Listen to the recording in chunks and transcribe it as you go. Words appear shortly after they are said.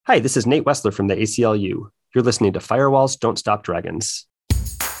Hi, this is Nate Wessler from the ACLU. You're listening to Firewalls Don't Stop Dragons.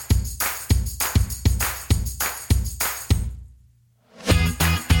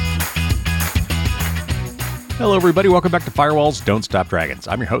 Hello, everybody. Welcome back to Firewalls Don't Stop Dragons.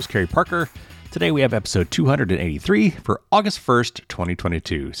 I'm your host, Kerry Parker. Today we have episode 283 for August 1st,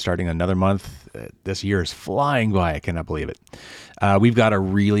 2022. Starting another month. This year is flying by. I cannot believe it. We've got a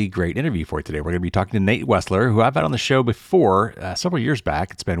really great interview for you today. We're going to be talking to Nate Wessler, who I've had on the show before several years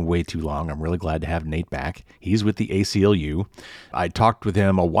back. It's been way too long. I'm really glad to have Nate back. He's with the ACLU. I talked with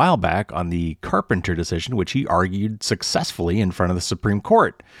him a while back on the Carpenter decision, which he argued successfully in front of the Supreme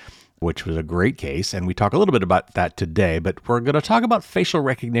Court, which was a great case, and we talk a little bit about that today, but we're going to talk about facial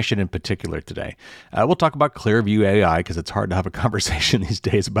recognition in particular today. We'll talk about Clearview AI, because it's hard to have a conversation these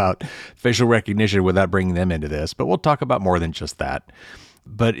days about facial recognition without bringing them into this, but we'll talk about more than just that.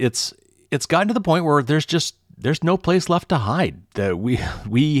 But it's gotten to the point where there's no place left to hide.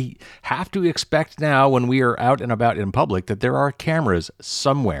 We have to expect now when we are out and about in public that there are cameras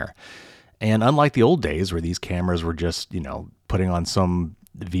somewhere. And unlike the old days where these cameras were just, putting on some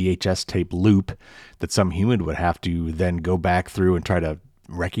VHS tape loop that some human would have to then go back through and try to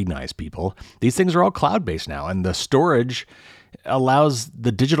recognize people. These things are all cloud-based now, and the storage allows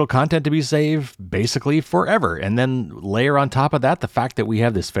the digital content to be saved basically forever. And then layer on top of that the fact that we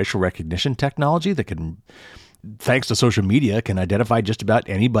have this facial recognition technology that can, thanks to social media, can identify just about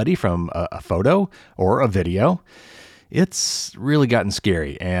anybody from a photo or a video. It's really gotten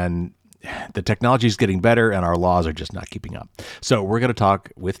scary, and the technology is getting better and our laws are just not keeping up. So we're going to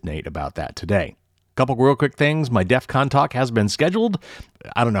talk with Nate about that today. A couple real quick things. My DEF CON talk has been scheduled.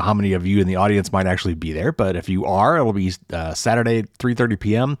 I don't know how many of you in the audience might actually be there, but if you are, it'll be Saturday, 3:30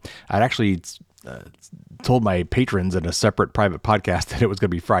 p.m. I'd actually told my patrons in a separate private podcast that it was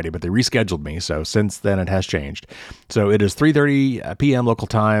going to be Friday, but they rescheduled me. So since then it has changed. So it is 3:30 p.m. local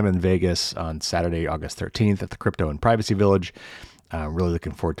time in Vegas on Saturday, August 13th at the Crypto and Privacy Village. Really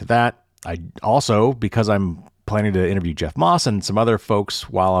looking forward to that. I also, because I'm planning to interview Jeff Moss and some other folks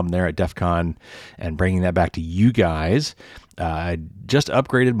while I'm there at DEF CON and bringing that back to you guys, I just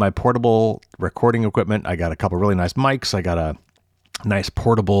upgraded my portable recording equipment. I got a couple really nice mics. I got a nice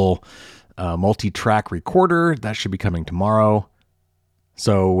portable multi-track recorder. That should be coming tomorrow.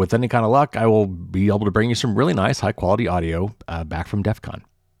 So with any kind of luck, I will be able to bring you some really nice high-quality audio back from DEF CON.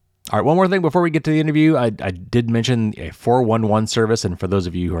 All right, one more thing before we get to the interview. I did mention a 411 service, and for those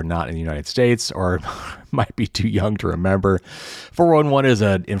of you who are not in the United States or might be too young to remember, 411 is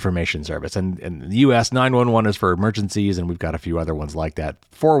an information service. And in the U.S., 911 is for emergencies, and we've got a few other ones like that.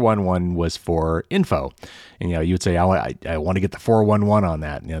 411 was for info. And, you would say, I want to get the 411 on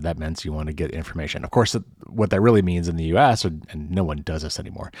that. That meant you want to get information. Of course, what that really means in the U.S., and no one does this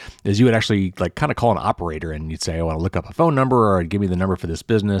anymore, is you would actually kind of call an operator and you'd say, I want to look up a phone number or give me the number for this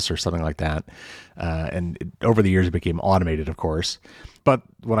business or something like that. Over the years, it became automated, of course. But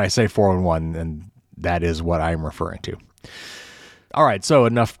when I say 411, and that is what I'm referring to. All right, so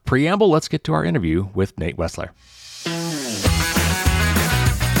enough preamble. Let's get to our interview with Nate Wessler.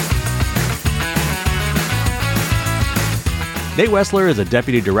 Nate Wessler is a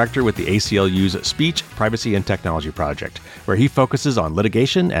deputy director with the ACLU's Speech, Privacy, and Technology Project, where he focuses on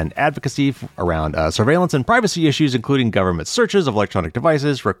litigation and advocacy around surveillance and privacy issues, including government searches of electronic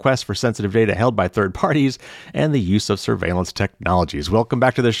devices, requests for sensitive data held by third parties, and the use of surveillance technologies. Welcome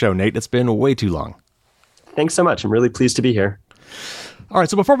back to the show, Nate. It's been way too long. Thanks so much. I'm really pleased to be here. All right,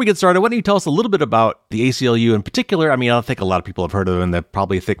 so before we get started, why don't you tell us a little bit about the ACLU in particular? I don't think a lot of people have heard of them. They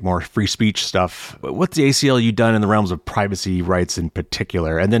probably think more free speech stuff. What's the ACLU done in the realms of privacy rights in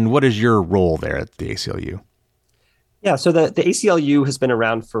particular? And then what is your role there at the ACLU? Yeah, so the ACLU has been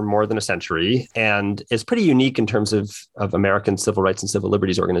around for more than a century and is pretty unique in terms of American civil rights and civil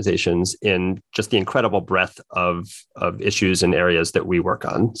liberties organizations in just the incredible breadth of issues and areas that we work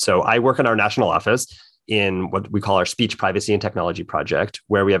on. So I work in our national office in what we call our Speech, Privacy, and Technology Project,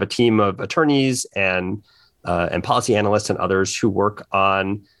 where we have a team of attorneys and policy analysts and others who work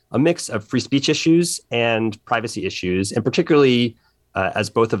on a mix of free speech issues and privacy issues, and particularly as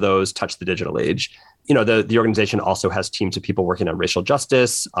both of those touch the digital age. The organization also has teams of people working on racial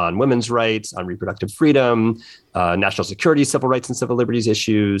justice, on women's rights, on reproductive freedom, national security, civil rights and civil liberties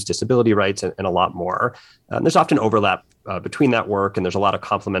issues, disability rights, and a lot more. There's often overlap between that work, and there's a lot of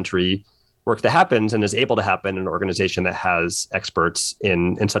complementary work that happens and is able to happen in an organization that has experts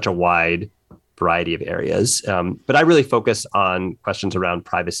in such a wide variety of areas. But I really focus on questions around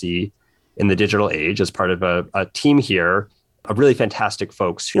privacy in the digital age as part of a team here of really fantastic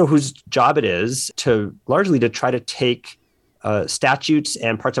folks, whose job it is to largely to try to take statutes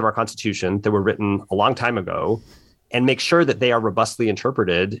and parts of our Constitution that were written a long time ago and make sure that they are robustly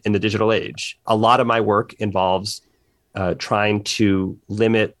interpreted in the digital age. A lot of my work involves trying to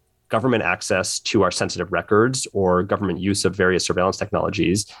limit government access to our sensitive records or government use of various surveillance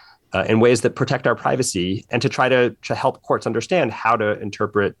technologies in ways that protect our privacy, and to try to help courts understand how to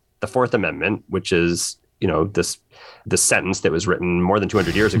interpret the Fourth Amendment, which is, this sentence that was written more than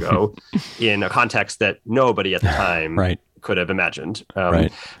 200 years ago in a context that nobody at the time could have imagined. Then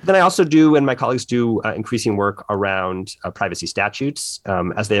I also do, and my colleagues do, increasing work around privacy statutes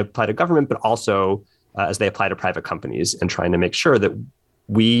as they apply to government, but also as they apply to private companies, and trying to make sure that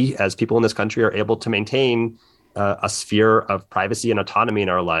we, as people in this country, are able to maintain a sphere of privacy and autonomy in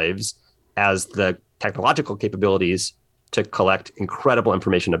our lives as the technological capabilities to collect incredible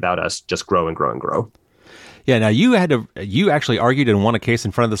information about us just grow and grow and grow. Yeah. Now you actually argued and won a case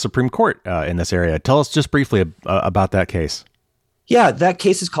in front of the Supreme Court in this area. Tell us just briefly about that case. Yeah, that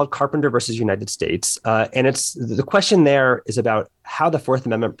case is called Carpenter versus United States. And the question there is about how the Fourth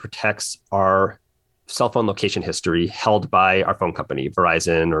Amendment protects our cell phone location history held by our phone company,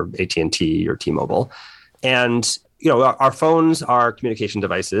 Verizon or AT&T or T-Mobile. And, our phones are communication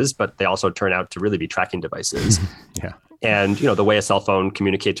devices, but they also turn out to really be tracking devices. Yeah. And, the way a cell phone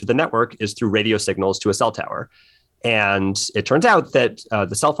communicates with the network is through radio signals to a cell tower. And it turns out that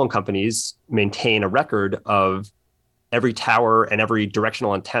the cell phone companies maintain a record of every tower and every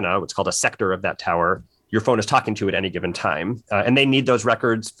directional antenna, what's called a sector of that tower, your phone is talking to at any given time. And they need those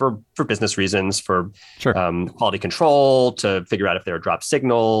records for business reasons, for quality control, to figure out if there are dropped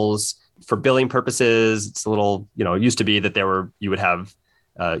signals, for billing purposes. It's a little, it used to be that you would have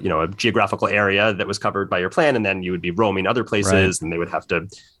a geographical area that was covered by your plan, and then you would be roaming other places, and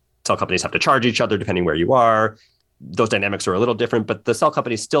cell companies have to charge each other depending where you are. Those dynamics are a little different, but the cell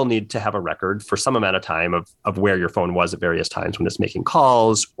companies still need to have a record for some amount of time of where your phone was at various times when it's making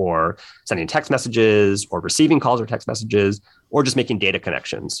calls or sending text messages or receiving calls or text messages, or just making data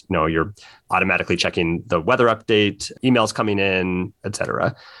connections. You're automatically checking the weather update, emails coming in, et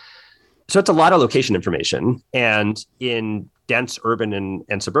cetera. So it's a lot of location information. And in dense urban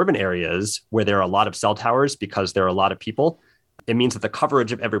and suburban areas where there are a lot of cell towers, because there are a lot of people, it means that the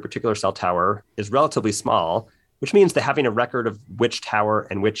coverage of every particular cell tower is relatively small, which means that having a record of which tower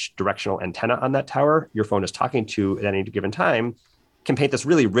and which directional antenna on that tower your phone is talking to at any given time can paint this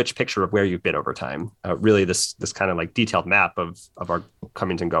really rich picture of where you've been over time. Really this kind of like detailed map of our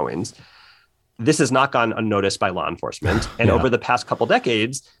comings and goings. This has not gone unnoticed by law enforcement. And over the past couple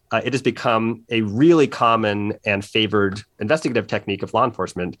decades, it has become a really common and favored investigative technique of law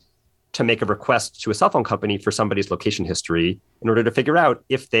enforcement to make a request to a cell phone company for somebody's location history in order to figure out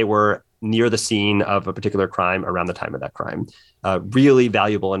if they were near the scene of a particular crime around the time of that crime. Really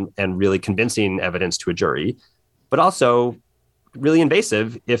valuable and really convincing evidence to a jury, but also really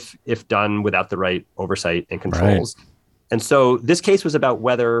invasive if done without the right oversight and controls. Right. And so this case was about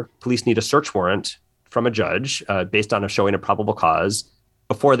whether police need a search warrant from a judge based on a showing of probable cause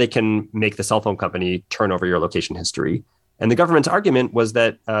before they can make the cell phone company turn over your location history. And the government's argument was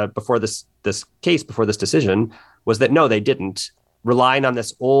that before this decision was that no, they didn't, relying on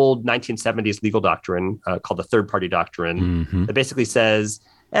this old 1970s legal doctrine called the third-party doctrine that basically says,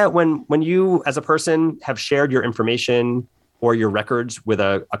 when you as a person have shared your information or your records with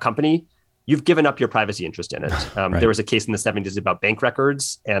a company, you've given up your privacy interest in it. There was a case in the 70s about bank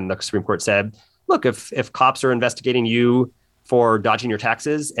records, and the Supreme Court said, look, if cops are investigating you for dodging your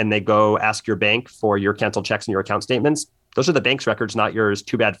taxes and they go ask your bank for your canceled checks and your account statements, those are the bank's records, not yours.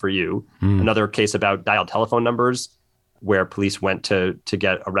 Too bad for you. Another case about dialed telephone numbers, where police went to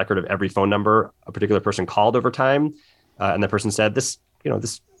get a record of every phone number a particular person called over time. And the person said, this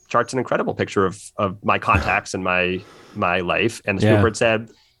chart's an incredible picture of my contacts and my life. And the Supreme Court said,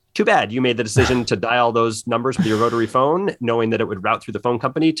 too bad you made the decision to dial those numbers with your rotary phone, knowing that it would route through the phone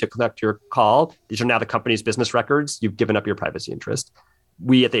company to collect your call. These are now the company's business records. You've given up your privacy interest.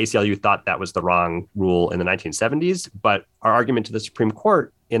 We at the ACLU thought that was the wrong rule in the 1970s, but our argument to the Supreme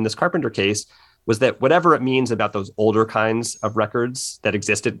Court in this Carpenter case was that whatever it means about those older kinds of records that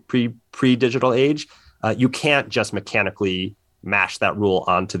existed pre-digital age, you can't just mechanically mash that rule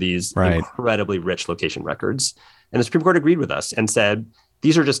onto these incredibly rich location records. And the Supreme Court agreed with us and said,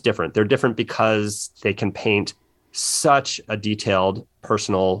 these are just different. They're different because they can paint such a detailed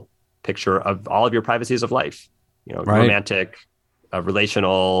personal picture of all of your privacies of life, romantic,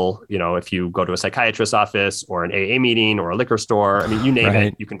 relational, if you go to a psychiatrist's office or an AA meeting or a liquor store, you name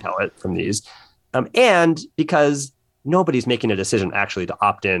it, you can tell it from these. And because nobody's making a decision actually to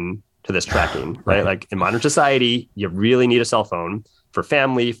opt in to this tracking, right? Like in modern society, you really need a cell phone for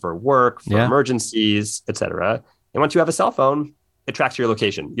family, for work, for emergencies, et cetera. And once you have a cell phone, it tracks your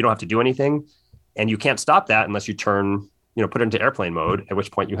location. You don't have to do anything. And you can't stop that unless you put it into airplane mode, at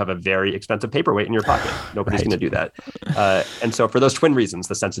which point you have a very expensive paperweight in your pocket. Nobody's Right. going to do that. And so for those twin reasons,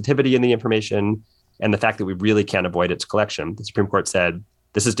 the sensitivity in the information and the fact that we really can't avoid its collection, the Supreme Court said,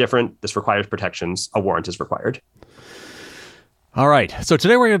 this is different. This requires protections. A warrant is required. All right. So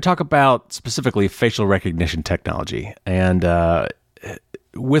today we're going to talk about specifically facial recognition technology. And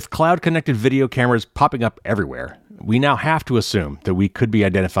with cloud-connected video cameras popping up everywhere, we now have to assume that we could be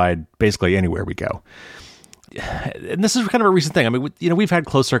identified basically anywhere we go. And this is kind of a recent thing. I mean, we've had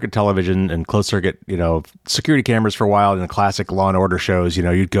closed-circuit television and closed-circuit, security cameras for a while in the classic Law and Order shows.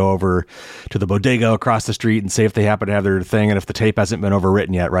 You'd go over to the bodega across the street and say if they happen to have their thing and if the tape hasn't been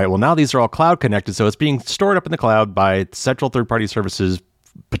overwritten yet, right? Well, now these are all cloud-connected, so it's being stored up in the cloud by central third-party services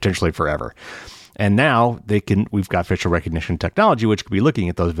potentially forever. And now we've got facial recognition technology, which could be looking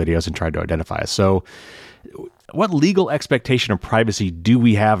at those videos and trying to identify us. So what legal expectation of privacy do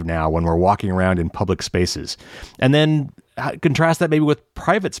we have now when we're walking around in public spaces? And then contrast that maybe with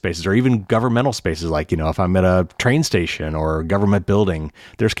private spaces or even governmental spaces. Like, if I'm at a train station or a government building,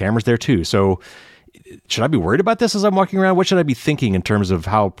 there's cameras there too. So should I be worried about this as I'm walking around? What should I be thinking in terms of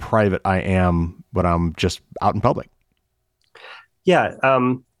how private I am when I'm just out in public? Yeah,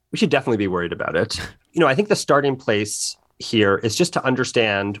 we should definitely be worried about it. I think the starting place here is just to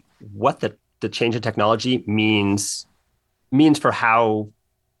understand what the change in technology means for how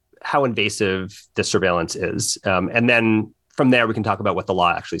invasive this surveillance is. And then from there, we can talk about what the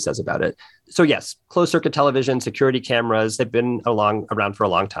law actually says about it. So yes, closed circuit television, security cameras, they've been around for a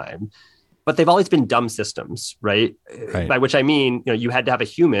long time, but they've always been dumb systems, right? By which I mean, you had to have a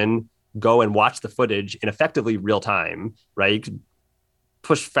human go and watch the footage in effectively real time, right? You could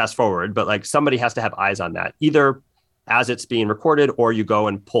push fast forward, but like somebody has to have eyes on that, either as it's being recorded, or you go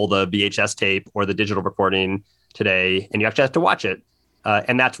and pull the VHS tape or the digital recording today, and you actually have to watch it.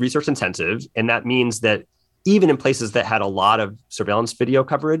 And that's research intensive. And that means that even in places that had a lot of surveillance video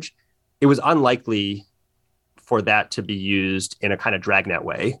coverage, it was unlikely for that to be used in a kind of dragnet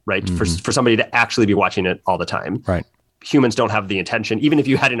way, right? Mm-hmm. For somebody to actually be watching it all the time. Right. Humans don't have the intention. Even if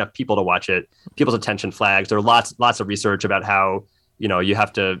you had enough people to watch it, people's attention flags. There are lots of research about how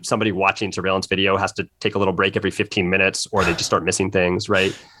somebody watching surveillance video has to take a little break every 15 minutes or they just start missing things,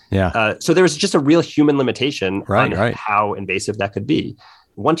 right? Yeah. So there's just a real human limitation on right. how invasive that could be.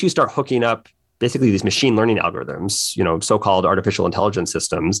 Once you start hooking up basically these machine learning algorithms, so-called artificial intelligence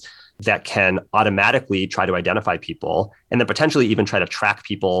systems that can automatically try to identify people and then potentially even try to track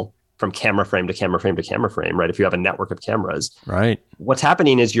people from camera frame to camera frame to camera frame, right? If you have a network of cameras. Right. What's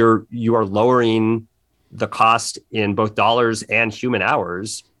happening is you are lowering the cost in both dollars and human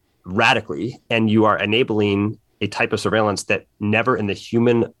hours radically, and you are enabling a type of surveillance that never in the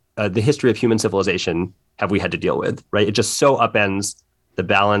history of human civilization have we had to deal with, right? It just so upends the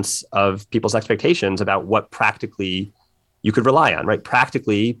balance of people's expectations about what practically you could rely on, right?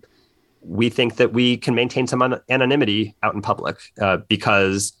 Practically, we think that we can maintain some anonymity out in public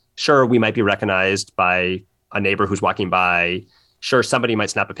because sure, we might be recognized by a neighbor who's walking by. Sure, somebody might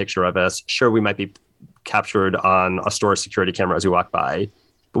snap a picture of us. Sure, we might be captured on a store security camera as we walk by,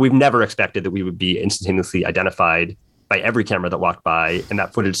 but we've never expected that we would be instantaneously identified by every camera that walked by, and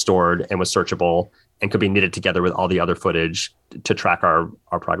that footage stored and was searchable and could be knitted together with all the other footage to track our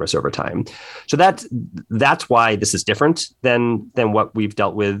progress over time. So that's why this is different than what we've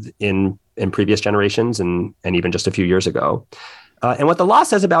dealt with in previous generations and even just a few years ago. And what the law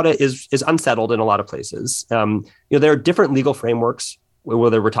says about it is unsettled in a lot of places. There are different legal frameworks,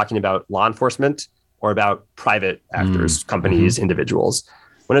 whether we're talking about law enforcement or about private actors, companies, individuals.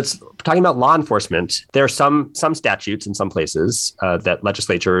 When it's talking about law enforcement, there are some statutes in some places that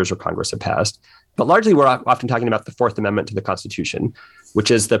legislatures or Congress have passed. But largely, we're often talking about the Fourth Amendment to the Constitution, which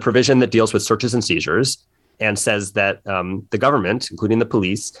is the provision that deals with searches and seizures and says that the government, including the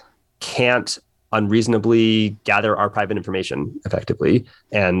police, can't unreasonably gather our private information effectively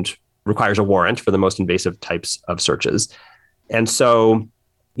and requires a warrant for the most invasive types of searches. And so,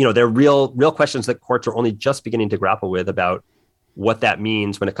 there are real questions that courts are only just beginning to grapple with about what that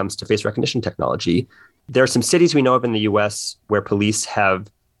means when it comes to face recognition technology. There are some cities we know of in the US where police have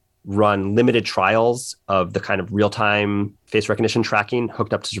run limited trials of the kind of real-time face recognition tracking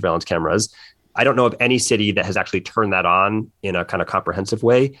hooked up to surveillance cameras. I don't know of any city that has actually turned that on in a kind of comprehensive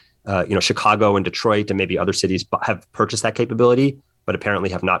way. Chicago and Detroit and maybe other cities have purchased that capability, but apparently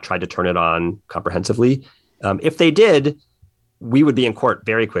have not tried to turn it on comprehensively. If they did, we would be in court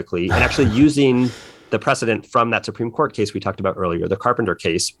very quickly and actually using the precedent from that Supreme Court case we talked about earlier, the Carpenter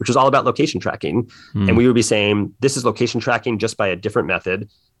case, which was all about location tracking. And we would be saying this is location tracking just by a different method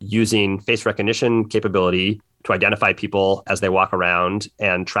using face recognition capability to identify people as they walk around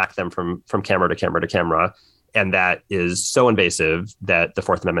and track them from camera to camera to camera. And that is so invasive that the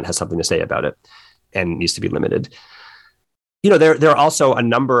Fourth Amendment has something to say about it and needs to be limited. There are also a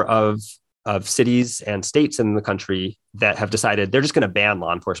number of cities and states in the country that have decided they're just going to ban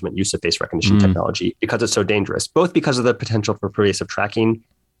law enforcement use of face recognition technology because it's so dangerous, both because of the potential for pervasive tracking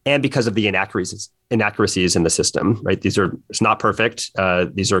and because of the inaccuracies in the system, right? It's not perfect.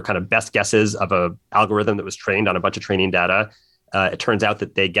 These are kind of best guesses of an algorithm that was trained on a bunch of training data. It turns out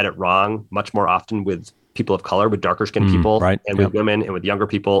that they get it wrong much more often with people of color, with darker skinned people, and with women and with younger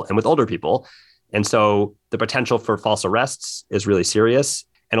people and with older people. And so the potential for false arrests is really serious.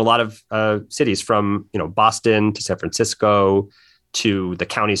 And a lot of cities from Boston to San Francisco to the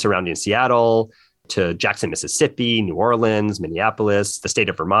county surrounding Seattle to Jackson, Mississippi, New Orleans, Minneapolis, the state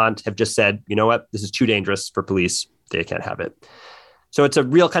of Vermont have just said, you know what, this is too dangerous for police. They can't have it. So it's a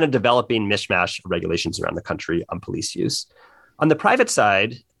real kind of developing mishmash of regulations around the country on police use. On the private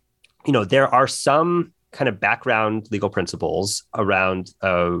side, there are some kind of background legal principles around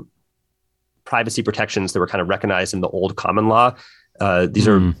privacy protections that were kind of recognized in the old common law. These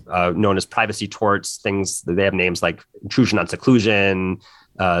are known as privacy torts, things that they have names like intrusion on seclusion,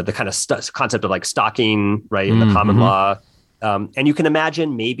 the kind of concept of like stalking, right, in the common law. And you can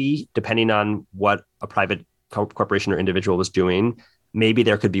imagine maybe, depending on what a private corporation or individual was doing, maybe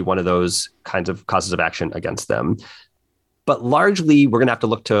there could be one of those kinds of causes of action against them. But largely, we're going to have to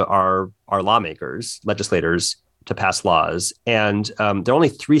look to our lawmakers, legislators, to pass laws. And there are only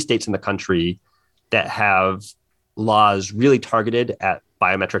 3 states in the country that have laws really targeted at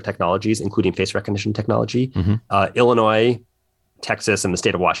biometric technologies, including face recognition technology, Illinois, Texas, and the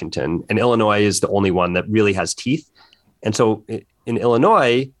state of Washington. And Illinois is the only one that really has teeth. And so in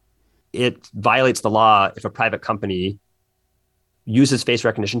Illinois, it violates the law if a private company uses face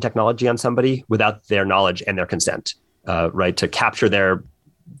recognition technology on somebody without their knowledge and their consent, right, to capture their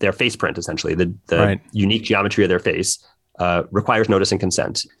face print, essentially, the unique geometry of their face. Requires notice and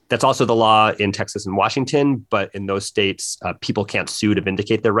consent. That's also the law in Texas and Washington, but in those states, people can't sue to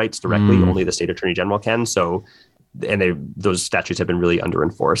vindicate their rights directly. Only the state attorney general can. So, and those statutes have been really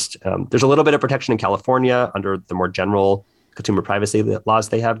under-enforced. There's a little bit of protection in California under the more general consumer privacy laws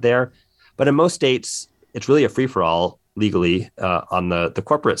they have there. But in most states, it's really a free-for-all legally on the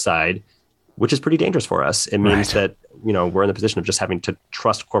corporate side, which is pretty dangerous for us. It means that, we're in the position of just having to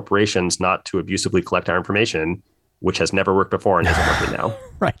trust corporations not to abusively collect our information, which has never worked before and isn't working now.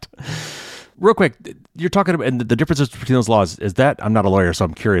 Right. Real quick, you're talking about, and the differences between those laws, is that, I'm not a lawyer, so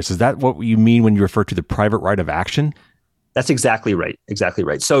I'm curious, is that what you mean when you refer to the private right of action? That's exactly right. Exactly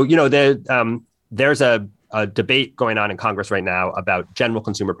right. So, there's a debate going on in Congress right now about general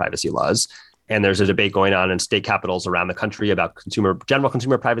consumer privacy laws. And there's a debate going on in state capitals around the country about general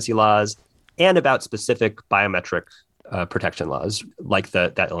consumer privacy laws and about specific biometric protection laws like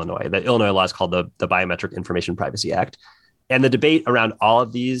that Illinois. The Illinois law is called the Biometric Information Privacy Act. And the debate around all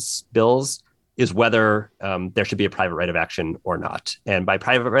of these bills is whether there should be a private right of action or not. And by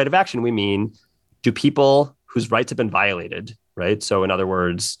private right of action, we mean, do people whose rights have been violated, right? So in other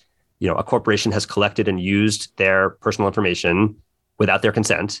words, a corporation has collected and used their personal information without their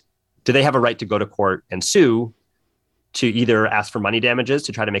consent. Do they have a right to go to court and sue to either ask for money damages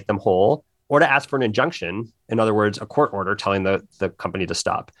to try to make them whole, or to ask for an injunction, in other words, a court order telling the company to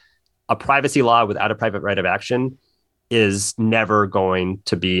stop? A privacy law without a private right of action is never going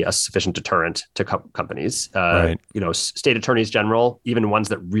to be a sufficient deterrent to companies. State attorneys general, even ones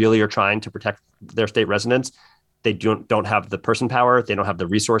that really are trying to protect their state residents, they don't have the person power. They don't have the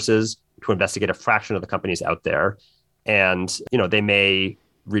resources to investigate a fraction of the companies out there. And, they may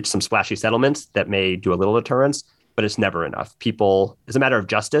reach some splashy settlements that may do a little deterrence, but it's never enough. People, as a matter of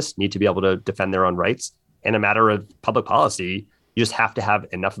justice, need to be able to defend their own rights. And a matter of public policy, you just have to have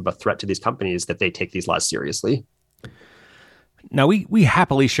enough of a threat to these companies that they take these laws seriously. Now, we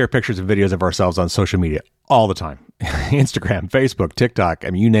happily share pictures and videos of ourselves on social media all the time. Instagram, Facebook, TikTok,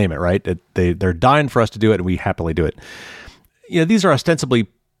 you name it, right? They're dying for us to do it, and we happily do it. These are ostensibly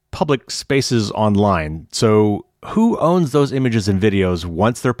public spaces online. So who owns those images and videos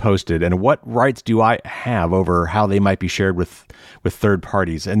once they're posted, and what rights do I have over how they might be shared with third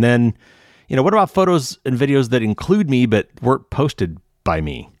parties? And then, what about photos and videos that include me but weren't posted by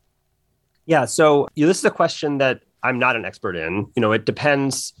me? Yeah, so this is a question that I'm not an expert in. It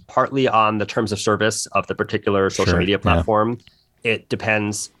depends partly on the terms of service of the particular social media platform. Yeah. It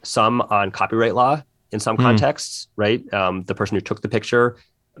depends some on copyright law in some contexts, right? The person who took the picture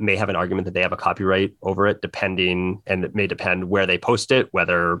may have an argument that they have a copyright over it, and it may depend where they post it,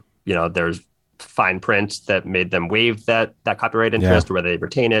 whether, there's fine print that made them waive that copyright interest, or whether they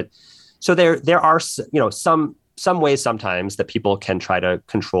retain it. So there are, some ways sometimes that people can try to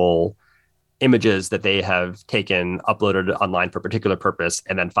control images that they have taken, uploaded online for a particular purpose,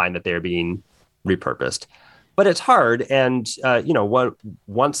 and then find that they're being repurposed. But it's hard. And,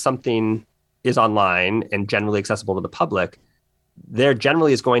 once something is online and generally accessible to the public, there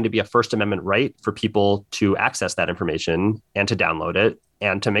generally is going to be a First Amendment right for people to access that information and to download it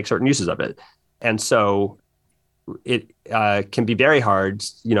and to make certain uses of it. And so it can be very hard,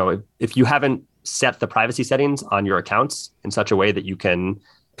 if you haven't set the privacy settings on your accounts in such a way that you can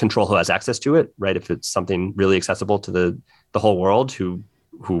control who has access to it, right? If it's something really accessible to the whole world who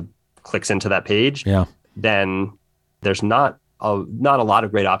clicks into that page, then there's not a lot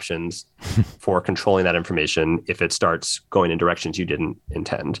of great options for controlling that information if it starts going in directions you didn't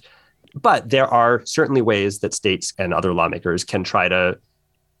intend. But there are certainly ways that states and other lawmakers can try to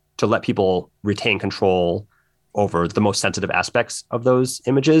let people retain control over the most sensitive aspects of those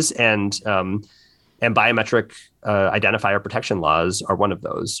images. And biometric identifier protection laws are one of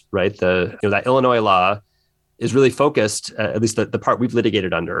those, right? That Illinois law is really focused, at least the part we've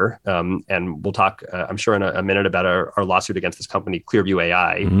litigated under, and we'll talk, I'm sure, in a minute about our lawsuit against this company, Clearview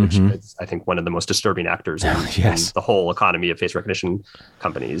AI, which is, I think, one of the most disturbing actors in the whole economy of face recognition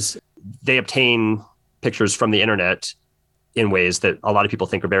companies. They obtain pictures from the internet in ways that a lot of people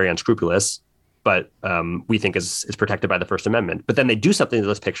think are very unscrupulous, but we think is protected by the First Amendment. But then they do something to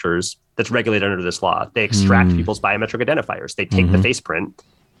those pictures that's regulated under this law. They extract people's biometric identifiers. They take the face print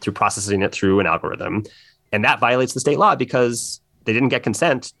through processing it through an algorithm. And that violates the state law because they didn't get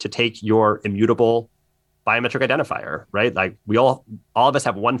consent to take your immutable biometric identifier, right? Like all of us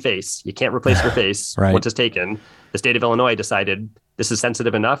have one face. You can't replace your face once it's taken. The state of Illinois decided this is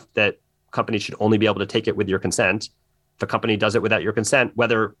sensitive enough that companies should only be able to take it with your consent. If a company does it without your consent,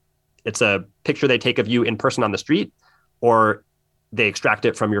 whether it's a picture they take of you in person on the street or they extract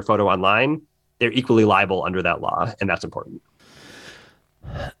it from your photo online, they're equally liable under that law. And that's important.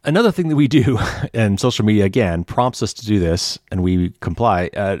 Another thing that we do, and social media, again, prompts us to do this, and we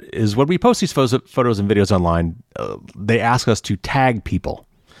comply, is when we post these photos and videos online, they ask us to tag people,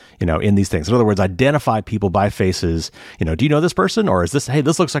 in these things. In other words, identify people by faces. Do you know this person? Or is this, hey,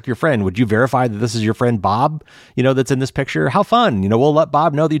 this looks like your friend. Would you verify that this is your friend Bob, that's in this picture? How fun. We'll let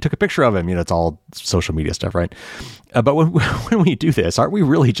Bob know that you took a picture of him. It's all social media stuff, right? But when we do this, aren't we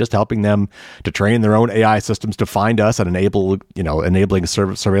really just helping them to train their own AI systems to find us and enabling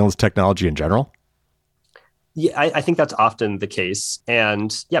surveillance technology in general? Yeah, I think that's often the case.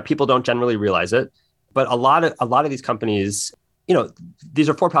 And people don't generally realize it. But a lot of these companies, these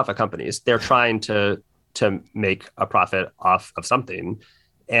are for-profit companies. They're trying to make a profit off of something,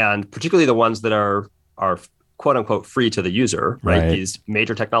 and particularly the ones that are quote unquote free to the user, right? These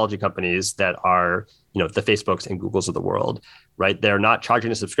major technology companies that are, the Facebooks and Googles of the world, right? They're not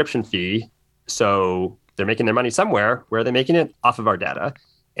charging a subscription fee, so they're making their money somewhere. Where are they making it? Off of our data,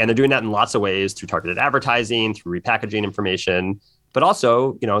 and they're doing that in lots of ways, through targeted advertising, through repackaging information, but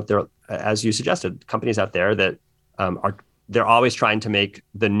also, there, as you suggested, companies out there that they're always trying to make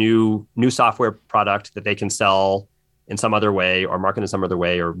the new software product that they can sell in some other way or market in some other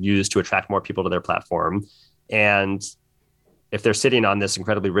way or use to attract more people to their platform. And if they're sitting on this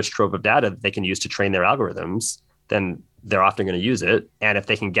incredibly rich trove of data that they can use to train their algorithms, then they're often going to use it. And if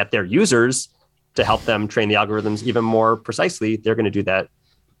they can get their users to help them train the algorithms even more precisely, they're going to do that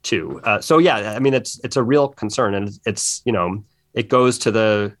too. It's a real concern. And it's, it goes to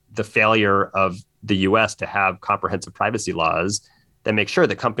the failure of the US to have comprehensive privacy laws that make sure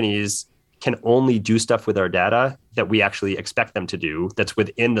that companies can only do stuff with our data that we actually expect them to do, that's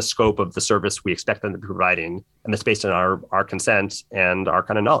within the scope of the service we expect them to be providing, and that's based on our consent and our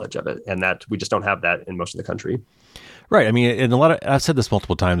kind of knowledge of it. And that we just don't have that in most of the country. Right. I mean, I've said this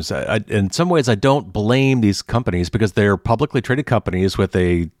multiple times. In some ways, I don't blame these companies because they're publicly traded companies with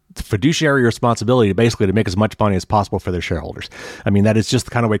a fiduciary responsibility basically to make as much money as possible for their shareholders. I mean, that is just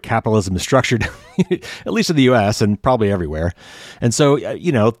the kind of way capitalism is structured, at least in the US and probably everywhere. And so,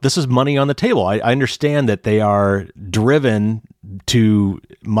 this is money on the table. I understand that they are driven to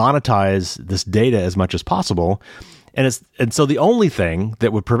monetize this data as much as possible. And so the only thing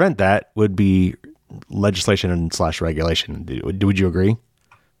that would prevent that would be legislation and / regulation. Would you agree?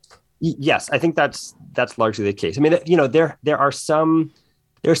 Yes, I think that's largely the case. I mean, there are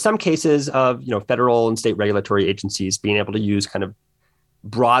some cases of, federal and state regulatory agencies being able to use kind of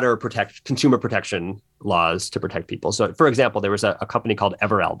broader consumer protection laws to protect people. So, for example, there was a company called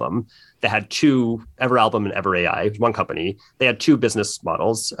Everalbum that had two, Everalbum and EverAI, one company. They had two business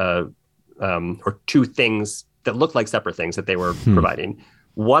models or two things that looked like separate things that they were providing.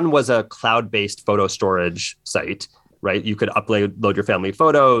 One was a cloud-based photo storage site, right? You could upload your family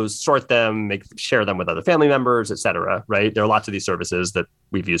photos, sort them, share them with other family members, et cetera, right? There are lots of these services that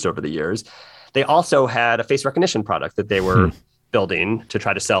we've used over the years. They also had a face recognition product that they were building to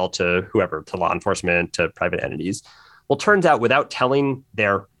try to sell to whoever, to law enforcement, to private entities. Well, turns out without telling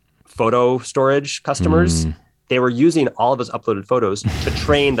their photo storage customers, they were using all of those uploaded photos to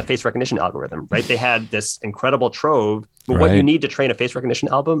train the face recognition algorithm, right? They had this incredible trove. But what you need to train a face recognition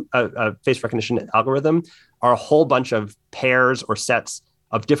algorithm are a whole bunch of pairs or sets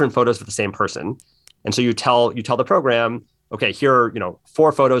of different photos of the same person. And so you tell the program, okay, here are,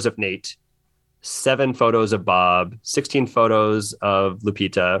 4 photos of Nate, 7 photos of Bob, 16 photos of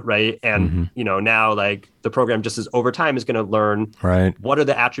Lupita, right? And now like the program just over time is going to learn what are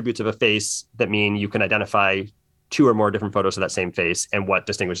the attributes of a face that mean you can identify 2 or more different photos of that same face and what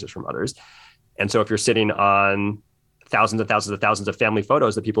distinguishes from others. And so if you're sitting on thousands and thousands and thousands of family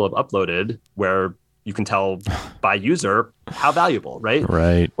photos that people have uploaded, where you can tell by user how valuable, right?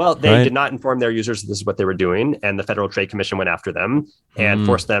 Right. Well, they did not inform their users that this is what they were doing, and the Federal Trade Commission went after them and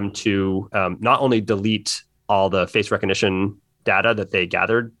forced them to not only delete all the face recognition data that they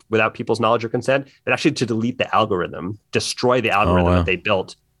gathered without people's knowledge or consent, but actually to delete the algorithm, destroy the algorithm that they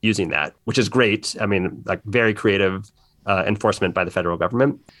built using that, which is great. I mean, like very creative enforcement by the federal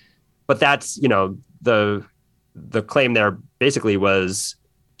government. But that's, the claim there basically was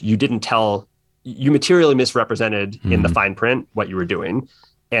you materially misrepresented in the fine print what you were doing.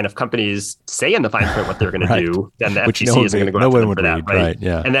 And if companies say in the fine print what they're going to do, then the FTC isn't going to go after them for that, right?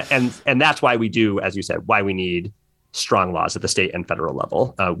 Yeah. And that's why we do, as you said, why we need strong laws at the state and federal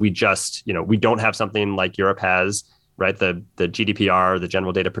level. We just, we don't have something like Europe has, right? The GDPR, the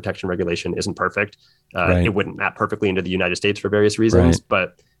General Data Protection Regulation, isn't perfect. It wouldn't map perfectly into the United States for various reasons,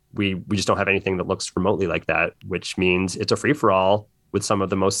 but we just don't have anything that looks remotely like that, which means it's a free-for-all with some of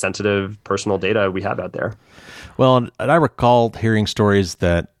the most sensitive personal data we have out there. Well, and I recall hearing stories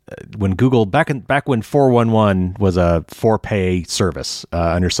that when Google, back when 411 was a for-pay service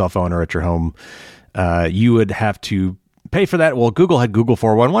on your cell phone or at your home, you would have to pay for that. Well, Google had Google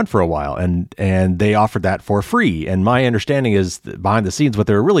 411 for a while, and they offered that for free. And my understanding is that behind the scenes, what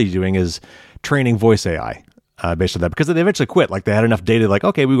they were really doing is training voice AI. Based on that, because they eventually quit. Like they had enough data, like,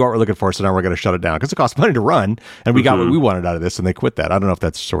 okay, we got what we're looking for, so now we're going to shut it down because it costs money to run, and we got what we wanted out of this, and they quit that. I don't know if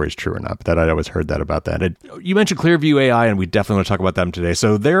that story is true or not, but I'd always heard that about that. You mentioned Clearview AI, and we definitely want to talk about them today.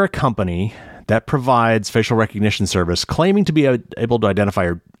 So they're a company that provides facial recognition service, claiming to be able to identify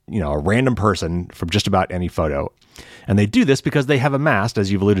a random person from just about any photo, and they do this because they have amassed,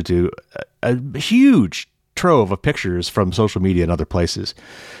 as you've alluded to, a huge trove of pictures from social media and other places.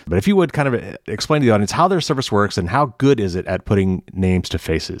 But if you would kind of explain to the audience how their service works and how good is it at putting names to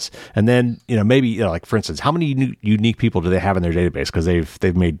faces, and then maybe like for instance, how many unique people do they have in their database, because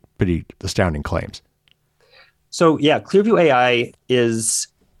they've made pretty astounding claims. So yeah, Clearview AI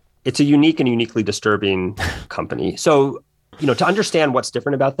it's a unique and uniquely disturbing company. So to understand what's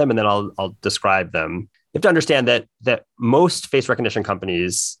different about them, and then I'll describe them. You have to understand that most face recognition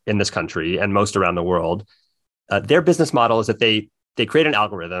companies in this country and most around the world, their business model is that they create an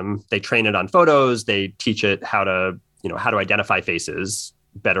algorithm, they train it on photos, they teach it how to identify faces,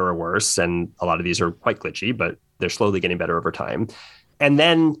 better or worse. And a lot of these are quite glitchy, but they're slowly getting better over time. And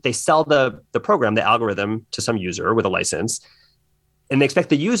then they sell the program, the algorithm, to some user with a license. And they expect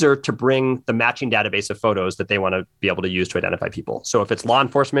the user to bring the matching database of photos that they want to be able to use to identify people. So if it's law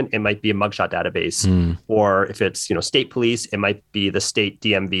enforcement, it might be a mugshot database. Or if it's state police, it might be the state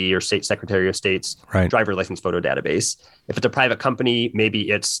DMV or state Secretary of State's driver license photo database. If it's a private company, maybe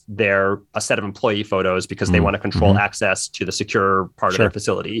it's a set of employee photos because they want to control access to the secure part of their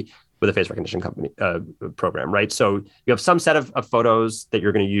facility with a face recognition company program, right? So you have some set of photos that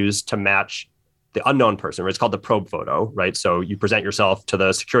you're going to use to match the unknown person, right? It's called the probe photo, right? So you present yourself to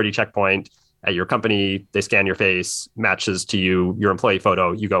the security checkpoint at your company, they scan your face, matches to your employee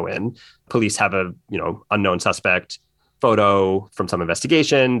photo, you go in. Police have a, unknown suspect photo from some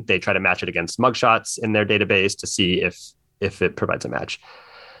investigation. They try to match it against mugshots in their database to see if it provides a match.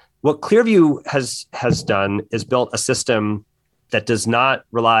 What Clearview has done is built a system that does not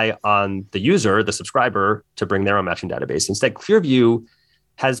rely on the user, the subscriber, to bring their own matching database. Instead, Clearview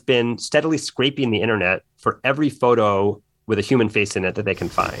has been steadily scraping the internet for every photo with a human face in it that they can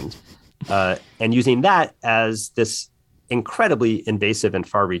find, and using that as this incredibly invasive and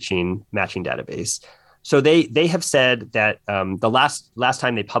far-reaching matching database. So they have said that the last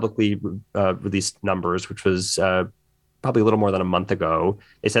time they publicly released numbers, which was probably a little more than a month ago,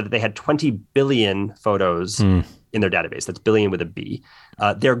 they said that they had 20 billion photos in their database. That's billion with a B.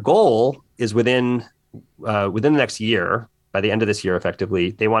 Their goal is within the next year, by the end of this year,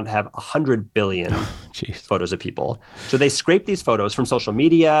 effectively, they want to have 100 billion photos of people. So they scrape these photos from social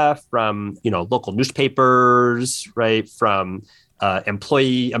media, from local newspapers, right, from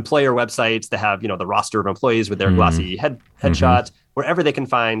employer websites that have the roster of employees with their glossy headshots, wherever they can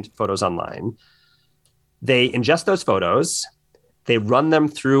find photos online. They ingest those photos, they run them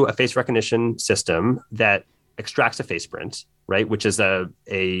through a face recognition system that extracts a face print, right, which is a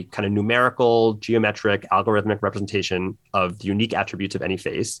kind of numerical, geometric, algorithmic representation of the unique attributes of any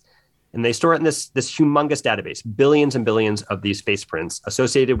face. And they store it in this humongous database, billions and billions of these face prints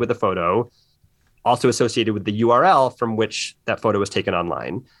associated with a photo, also associated with the URL from which that photo was taken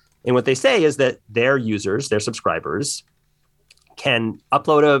online. And what they say is that their users, their subscribers, can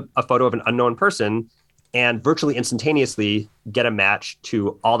upload a photo of an unknown person and virtually instantaneously get a match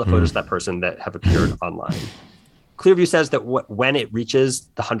to all the photos of that person that have appeared online. Clearview says that when it reaches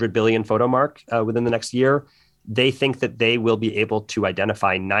the 100 billion photo mark within the next year, they think that they will be able to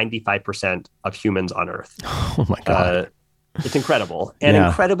identify 95% of humans on Earth. Oh my God. It's incredible and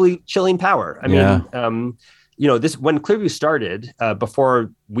incredibly chilling power. I mean, this when Clearview started,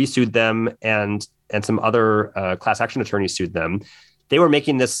 before we sued them and some other class action attorneys sued them, they were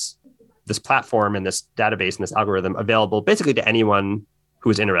making this platform and this database and this algorithm available basically to anyone who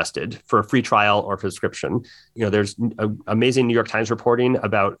is interested for a free trial or subscription. There's amazing New York Times reporting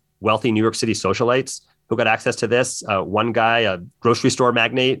about wealthy New York City socialites who got access to this. One guy, a grocery store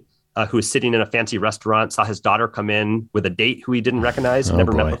magnate, who was sitting in a fancy restaurant, saw his daughter come in with a date who he didn't recognize,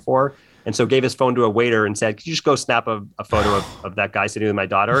 never met before. And so gave his phone to a waiter and said, could you just go snap a photo of that guy sitting with my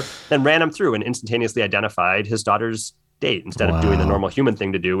daughter? Then ran him through and instantaneously identified his daughter's date instead of doing the normal human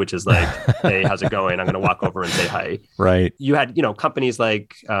thing to do, which is like, hey, how's it going? I'm going to walk over and say hi. Right. You had, companies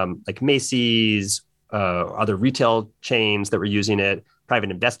like Macy's, other retail chains that were using it,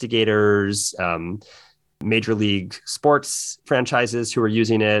 private investigators, major league sports franchises who were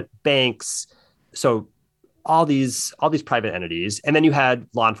using it, banks. So all these private entities. And then you had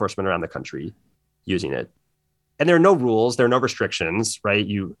law enforcement around the country using it. And there are no rules, there are no restrictions, right?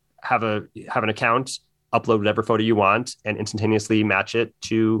 You have an account, upload whatever photo you want, and instantaneously match it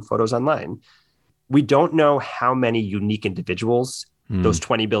to photos online. We don't know how many unique individuals those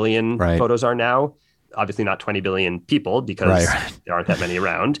 20 billion photos are now. Obviously not 20 billion people because there aren't that many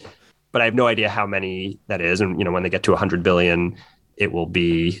around. But I have no idea how many that is. And, when they get to 100 billion, it will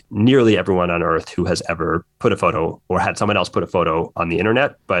be nearly everyone on Earth who has ever put a photo or had someone else put a photo on the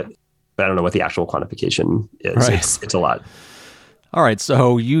internet. But I don't know what the actual quantification is. Right. It's a lot. All right.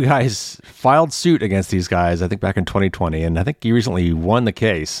 So you guys filed suit against these guys, I think back in 2020, and I think you recently won the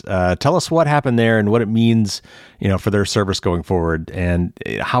case. Tell us what happened there and what it means, for their service going forward, and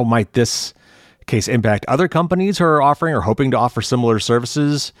how might this case impact other companies who are offering or hoping to offer similar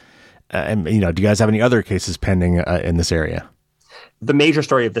services? And, do you guys have any other cases pending in this area? The major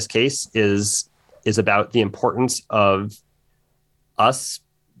story of this case is about the importance of us,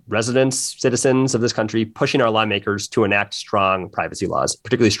 residents, citizens of this country, pushing our lawmakers to enact strong privacy laws,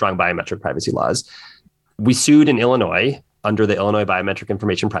 particularly strong biometric privacy laws. We sued in Illinois under the Illinois Biometric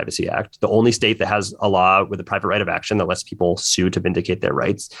Information Privacy Act, the only state that has a law with a private right of action that lets people sue to vindicate their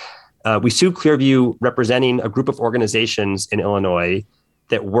rights. We sued Clearview representing a group of organizations in Illinois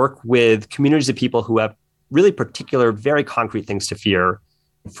that work with communities of people who have really particular, very concrete things to fear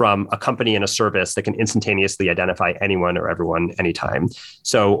from a company and a service that can instantaneously identify anyone or everyone anytime.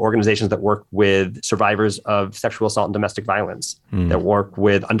 So organizations that work with survivors of sexual assault and domestic violence, that work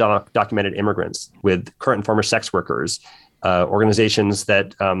with undocumented immigrants, with current and former sex workers, organizations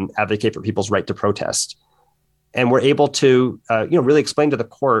that advocate for people's right to protest. And we're able to really explain to the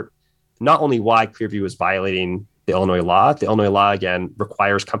court not only why Clearview is violating the Illinois law. The Illinois law, again,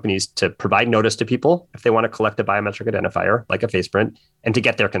 requires companies to provide notice to people if they want to collect a biometric identifier, like a face print, and to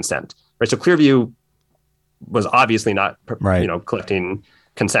get their consent. Right. So Clearview was obviously not, collecting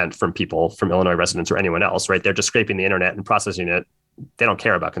consent from people, from Illinois residents or anyone else. Right. They're just scraping the internet and processing it. They don't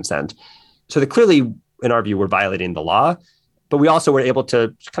care about consent. So they clearly, in our view, were violating the law. But we also were able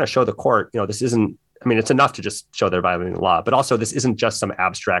to kind of show the court, this isn't. It's enough to just show they're violating the law, but also this isn't just some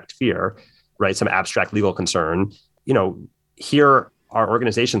abstract fear. Right, some abstract legal concern. Here are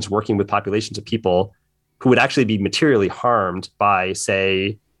organizations working with populations of people who would actually be materially harmed by,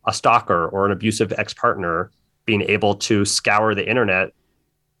 say, a stalker or an abusive ex-partner being able to scour the internet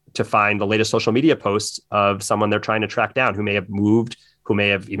to find the latest social media posts of someone they're trying to track down who may have moved who may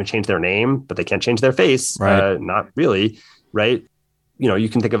have even changed their name, but they can't change their face. Right. Not really, right? You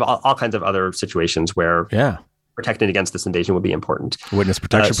can think of all kinds of other situations where protecting against this invasion would be important. Witness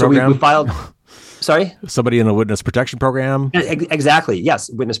protection program? We filed... Sorry? Somebody in a witness protection program? Exactly. Yes.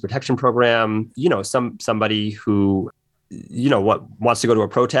 Witness protection program. Somebody who, wants to go to a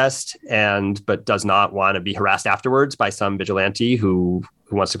protest but does not want to be harassed afterwards by some vigilante who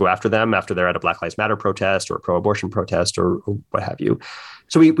wants to go after them after they're at a Black Lives Matter protest or a pro-abortion protest or what have you.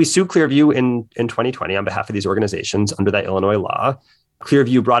 So we sued Clearview in 2020 on behalf of these organizations under that Illinois law.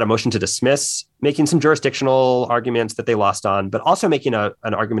 Clearview brought a motion to dismiss, making some jurisdictional arguments that they lost on, but also making an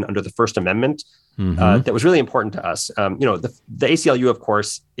argument under the First Amendment that was really important to us. The ACLU, of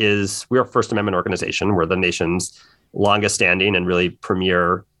course, we're a First Amendment organization. We're the nation's longest standing and really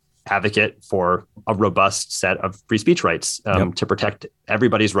premier advocate for a robust set of free speech rights to protect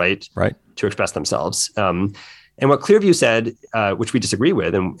everybody's right to express themselves. And what Clearview said, which we disagree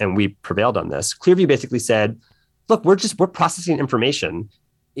with, and we prevailed on this, Clearview basically said, look, we're processing information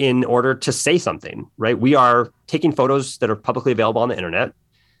in order to say something, right? We are taking photos that are publicly available on the internet,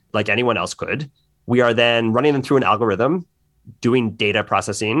 like anyone else could. We are then running them through an algorithm, doing data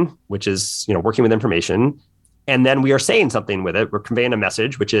processing, which is, working with information. And then we are saying something with it. We're conveying a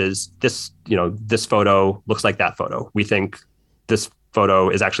message, which is this photo looks like that photo. We think this photo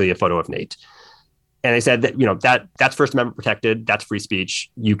is actually a photo of Nate. And they said that, that's First Amendment protected. That's free speech.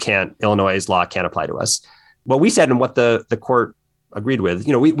 Illinois' law can't apply to us. What we said and what the court agreed with,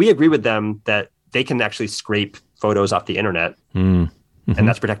 we agree with them that they can actually scrape photos off the internet, and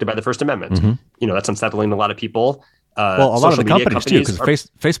that's protected by the First Amendment. That's unsettling to a lot of people. A lot of the companies too, because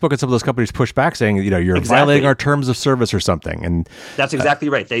Facebook and some of those companies push back saying, you're violating our terms of service or something. And that's exactly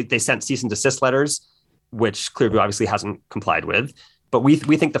right. They sent cease and desist letters, which Clearview obviously hasn't complied with. But we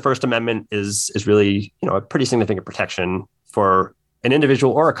think the First Amendment is really, a pretty significant protection for an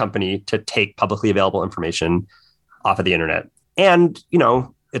individual or a company to take publicly available information off of the internet. And,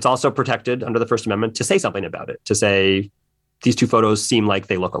 it's also protected under the First Amendment to say something about it, to say these two photos seem like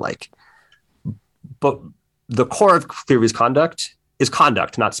they look alike. But the core of Clearview's conduct is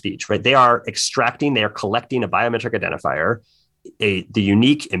conduct, not speech, right? They are collecting a biometric identifier, the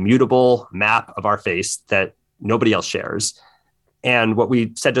unique, immutable map of our face that nobody else shares. And what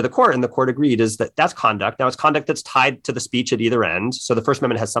we said to the court, and the court agreed, is that that's conduct. Now, it's conduct that's tied to the speech at either end. So the First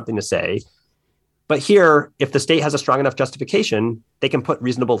Amendment has something to say. But here, if the state has a strong enough justification, they can put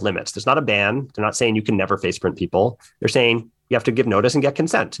reasonable limits. There's not a ban. They're not saying you can never face print people. They're saying you have to give notice and get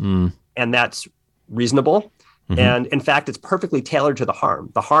consent. And that's reasonable. And in fact, it's perfectly tailored to the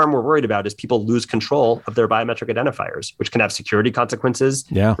harm. The harm we're worried about is people lose control of their biometric identifiers, which can have security consequences.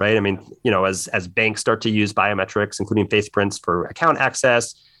 Yeah. Right. I mean, as banks start to use biometrics, including face prints for account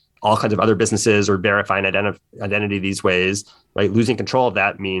access, all kinds of other businesses are verifying identity these ways, right? Losing control of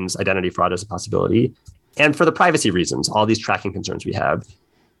that means identity fraud is a possibility. And for the privacy reasons, all these tracking concerns we have,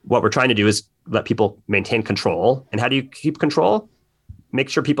 what we're trying to do is let people maintain control. And how do you keep control? Make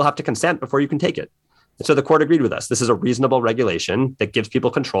sure people have to consent before you can take it. So the court agreed with us. This is a reasonable regulation that gives people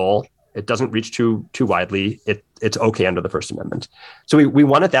control. It doesn't reach too widely. It's okay under the First Amendment. So we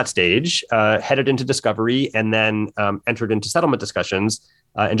won at that stage, headed into discovery, and then entered into settlement discussions.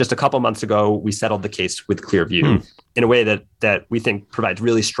 And just a couple months ago, we settled the case with Clearview in a way that we think provides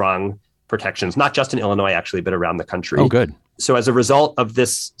really strong protections, not just in Illinois, actually, but around the country. Oh, good. So as a result of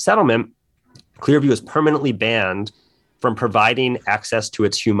this settlement, Clearview is permanently banned from providing access to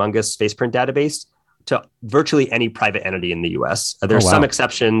its humongous faceprint database to virtually any private entity in the U.S. There's some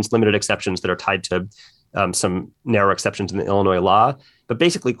exceptions, limited exceptions that are tied to some narrow exceptions in the Illinois law. But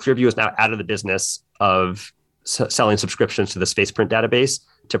basically, Clearview is now out of the business of selling subscriptions to this faceprint database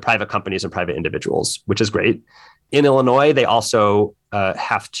to private companies and private individuals, which is great. In Illinois, they also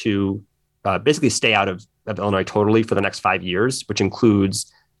have to basically stay out of Illinois totally for the next 5 years, which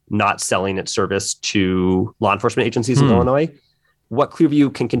includes not selling its service to law enforcement agencies in Illinois. What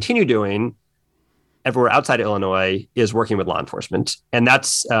Clearview can continue doing everywhere outside of Illinois is working with law enforcement. And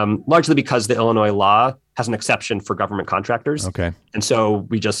that's largely because the Illinois law has an exception for government contractors. Okay. And so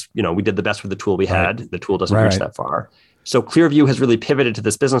we just, we did the best with the tool we had. The tool doesn't reach that far. So Clearview has really pivoted to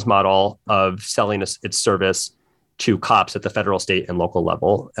this business model of selling its service to cops at the federal, state, and local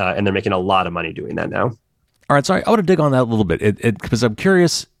level. And they're making a lot of money doing that now. All right, sorry, I want to dig on that a little bit because I'm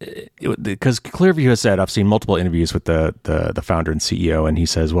curious. Because Clearview has said, I've seen multiple interviews with the founder and CEO, and he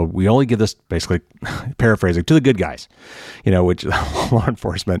says, "Well, we only give this," basically paraphrasing, "to the good guys," which law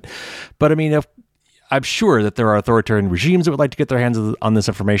enforcement. But I mean, I'm sure that there are authoritarian regimes that would like to get their hands on this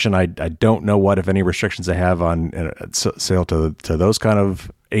information. I don't know what, if any, restrictions they have on sale to those kind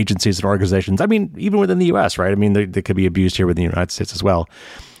of agencies and organizations. I mean, even within the U.S., right? I mean, they could be abused here within the United States as well.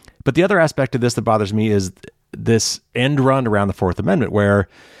 But the other aspect of this that bothers me is this end run around the Fourth Amendment, where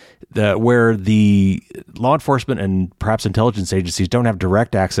the law enforcement and perhaps intelligence agencies don't have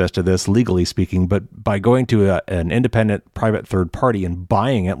direct access to this, legally speaking, but by going to an independent private third party and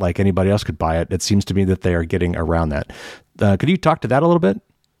buying it like anybody else could buy it, it seems to me that they are getting around that. Could you talk to that a little bit?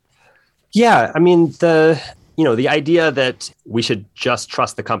 Yeah, I mean, the idea that we should just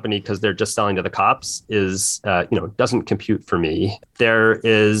trust the company because they're just selling to the cops is, doesn't compute for me. There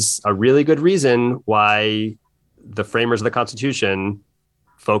is a really good reason why the framers of the Constitution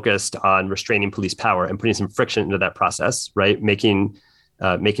focused on restraining police power and putting some friction into that process, right? Making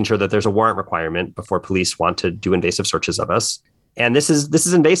sure that there's a warrant requirement before police want to do invasive searches of us. And this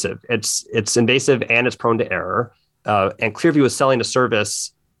is invasive. It's invasive and it's prone to error. And Clearview is selling a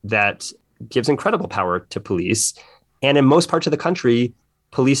service that gives incredible power to police. And in most parts of the country,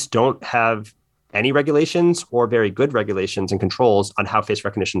 police don't have any regulations or very good regulations and controls on how face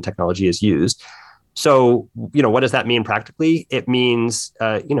recognition technology is used. So, what does that mean practically? It means,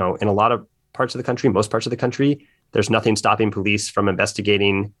 in a lot of parts of the country, most parts of the country, there's nothing stopping police from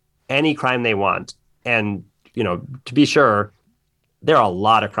investigating any crime they want. And, to be sure, there are a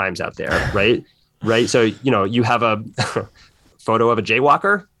lot of crimes out there, right? Right. So, you have a photo of a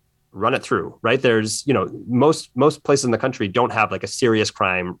jaywalker, run it through, right? There's, most places in the country don't have like a serious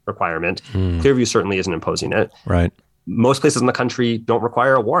crime requirement. Clearview certainly isn't imposing it. Right. Most places in the country don't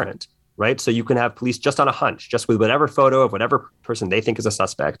require a warrant. Right. So you can have police just on a hunch, just with whatever photo of whatever person they think is a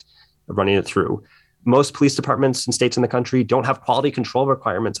suspect, running it through. Most police departments and states in the country don't have quality control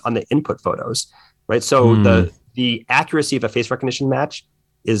requirements on the input photos. Right. So the accuracy of a face recognition match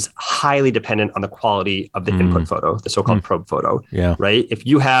is highly dependent on the quality of the input photo, the so-called probe photo. Yeah. Right. If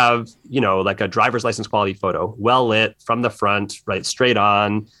you have, like a driver's license quality photo, well lit from the front, right, straight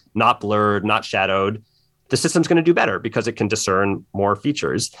on, not blurred, not shadowed, the system's going to do better because it can discern more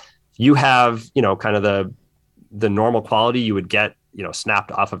features. You have, kind of the normal quality you would get,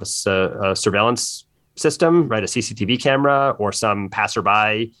 snapped off of a surveillance system, right? A CCTV camera or some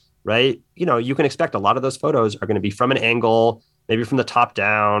passerby, right? You can expect a lot of those photos are going to be from an angle, maybe from the top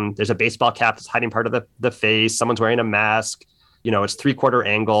down. There's a baseball cap that's hiding part of the face. Someone's wearing a mask. It's 3/4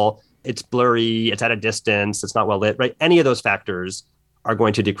 angle. It's blurry. It's at a distance. It's not well lit, right? Any of those factors are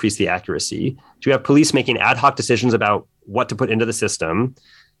going to decrease the accuracy. So you have police making ad hoc decisions about what to put into the system,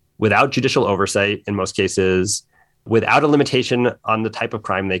 without judicial oversight in most cases, without a limitation on the type of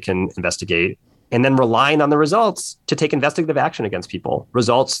crime they can investigate, and then relying on the results to take investigative action against people.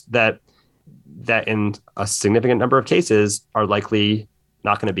 Results that in a significant number of cases are likely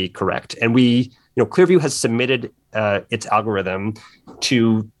not going to be correct. And Clearview has submitted its algorithm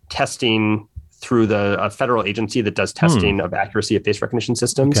to testing through the federal agency that does testing of accuracy of face recognition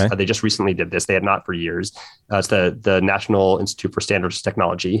systems. Okay. They just recently did this. They had not for years. It's the National Institute for Standards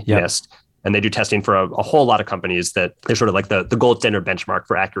Technology, NIST. And they do testing for a whole lot of companies that they're sort of like the gold standard benchmark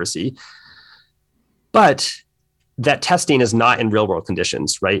for accuracy. But that testing is not in real world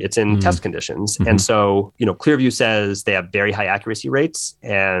conditions, right? It's in test conditions. And so, Clearview says they have very high accuracy rates.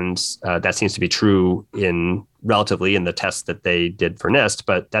 And that seems to be true relatively in the tests that they did for NIST.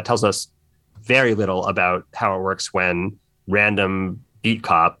 But that tells us very little about how it works when random beat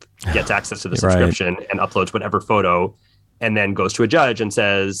cop gets access to the subscription and uploads whatever photo and then goes to a judge and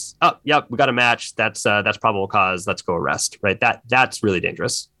says, oh, yep, we got a match. That's probable cause. Let's go arrest, right? That's really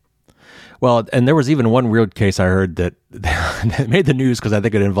dangerous. Well, and there was even one weird case I heard that made the news because I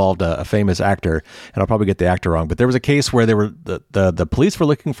think it involved a famous actor, and I'll probably get the actor wrong, but there was a case where the police were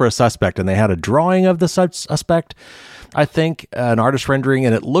looking for a suspect and they had a drawing of the suspect, I think, an artist rendering,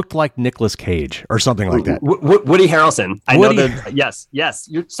 and it looked like Nicolas Cage or something like that. Woody Harrelson. I know that. Yes.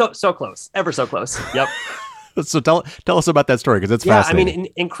 You're so close, ever so close. Yep. So tell us about that story because it's fascinating. I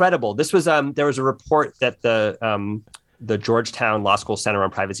mean, incredible. This was there was a report that the Georgetown Law School Center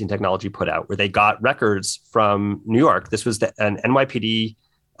on Privacy and Technology put out where they got records from New York. This was an NYPD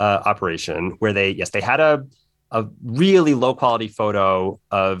operation where they had a really low quality photo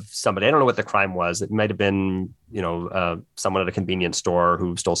of somebody. I don't know what the crime was. It might have been, someone at a convenience store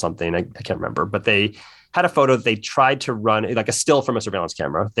who stole something. I can't remember, but they had a photo that they tried to run, like a still from a surveillance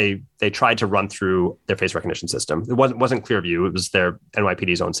camera. They tried to run through their face recognition system. It wasn't Clearview. It was their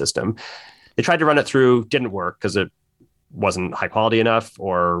NYPD's own system. They tried to run it through, didn't work because it wasn't high quality enough,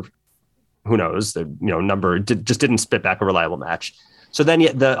 or who knows, the number just didn't spit back a reliable match. So then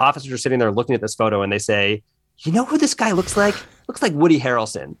the officers are sitting there looking at this photo and they say, you know who this guy looks like? Looks like Woody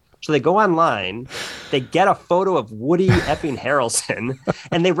Harrelson. So they go online, they get a photo of Woody effing Harrelson,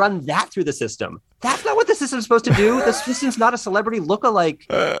 and they run that through the system. That's not what the system's supposed to do. The system's not a celebrity lookalike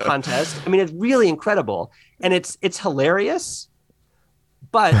contest. I mean, it's really incredible. And it's hilarious.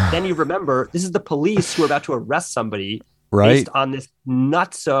 But then you remember, this is the police who are about to arrest somebody based on this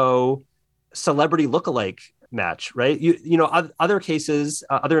nutso celebrity lookalike match, right? Other cases,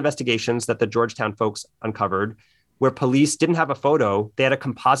 other investigations that the Georgetown folks uncovered where police didn't have a photo, they had a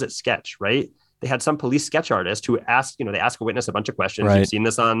composite sketch, right? They had some police sketch artist who asked, they ask a witness a bunch of questions. Right. You've seen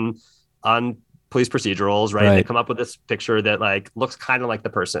this on police procedurals, right? They come up with this picture that looks kind of like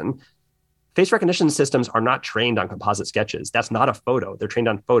the person. Face recognition systems are not trained on composite sketches. That's not a photo. They're trained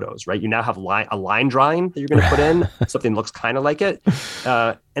on photos, right? You now have a line drawing that you're going to put in, something that looks kind of like it.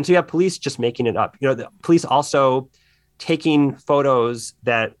 And so you have police just making it up. The police also taking photos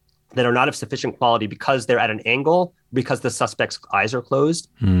that are not of sufficient quality because they're at an angle, because the suspect's eyes are closed,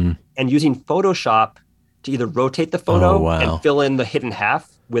 and using Photoshop to either rotate the photo and fill in the hidden half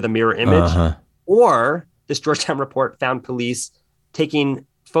with a mirror image, or this Georgetown report found police taking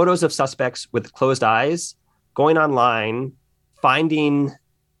photos of suspects with closed eyes, going online, finding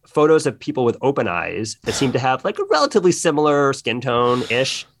photos of people with open eyes that seem to have a relatively similar skin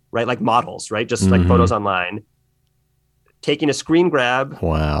tone-ish, right? Like models, right? Just like photos online, taking a screen grab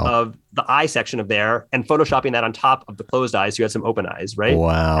of the eye section of there and photoshopping that on top of the closed eyes. So you had some open eyes, right?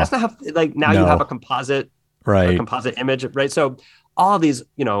 Wow. That's not how, you have a composite image, right? So all of these,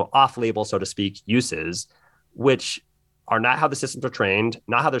 off-label, so to speak, uses, which are not how the systems are trained,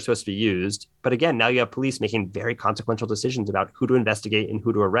 not how they're supposed to be used. But again, now you have police making very consequential decisions about who to investigate and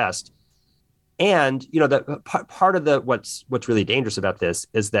who to arrest. And the part of what's really dangerous about this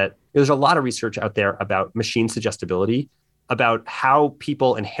is that there's a lot of research out there about machine suggestibility, about how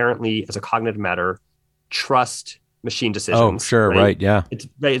people inherently, as a cognitive matter, trust machine decisions. Oh, sure, right, yeah. It's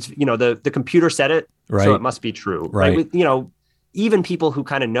the computer said it, so it must be true, right? Even people who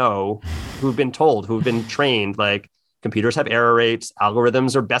kind of know, who've been told, who've been trained, computers have error rates,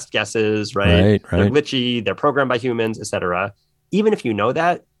 algorithms are best guesses, right? They're glitchy, they're programmed by humans, et cetera. Even if you know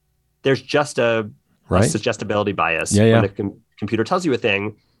that, there's just a suggestibility bias when the computer tells you a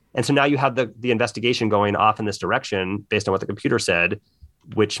thing. And so now you have the investigation going off in this direction based on what the computer said,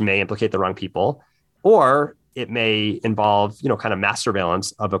 which may implicate the wrong people, or it may involve, kind of mass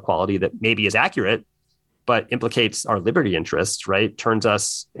surveillance of a quality that maybe is accurate, but implicates our liberty interests, right? Turns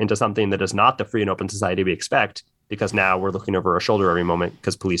us into something that is not the free and open society we expect, because now we're looking over our shoulder every moment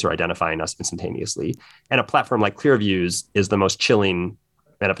because police are identifying us instantaneously. And a platform like Clearviews is the most chilling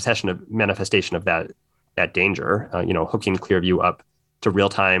manifestation of that danger. Hooking Clearview up to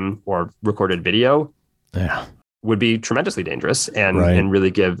real-time or recorded video would be tremendously dangerous and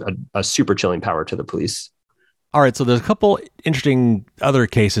really give a super chilling power to the police. All right, so there's a couple interesting other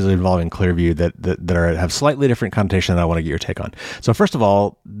cases involving Clearview that have slightly different connotation that I want to get your take on. So first of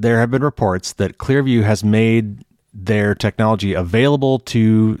all, there have been reports that Clearview has made their technology available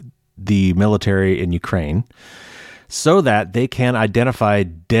to the military in Ukraine so that they can identify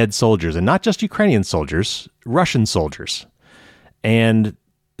dead soldiers, and not just Ukrainian soldiers, Russian soldiers. And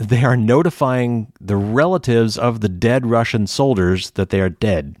they are notifying the relatives of the dead Russian soldiers that they are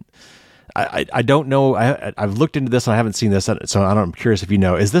dead. I don't know. I've looked into this and I haven't seen this, so I'm curious if you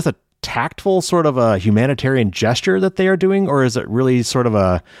know. Is this a tactful sort of a humanitarian gesture that they are doing, or is it really sort of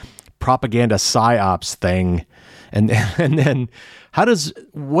a propaganda psyops thing? And then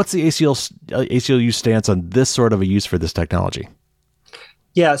what's the ACLU stance on this sort of a use for this technology?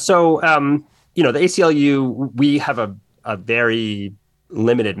 Yeah, so the ACLU, we have a very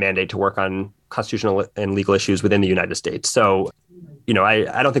limited mandate to work on constitutional and legal issues within the United States. So,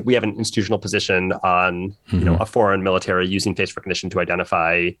 I don't think we have an institutional position on, a foreign military using face recognition to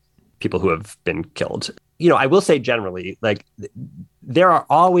identify people who have been killed. I will say generally, there are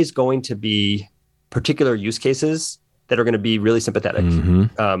always going to be particular use cases that are going to be really sympathetic.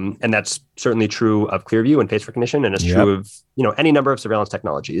 And that's certainly true of Clearview and face recognition. And it's true of, any number of surveillance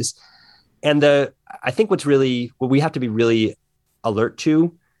technologies. And I think what we have to be really alert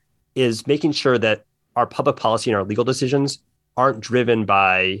to is making sure that our public policy and our legal decisions aren't driven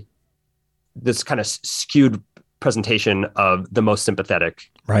by this kind of skewed presentation of the most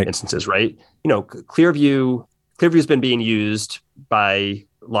sympathetic instances, right? Clearview's been being used by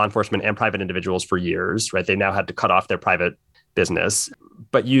law enforcement and private individuals for years, right? They now had to cut off their private business,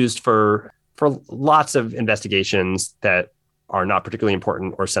 but used for lots of investigations that are not particularly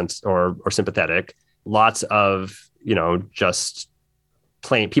important or sympathetic. Lots of, just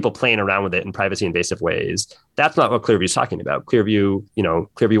people playing around with it in privacy invasive ways. That's not what Clearview is talking about. Clearview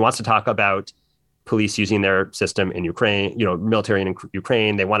wants to talk about police using their system in Ukraine, military in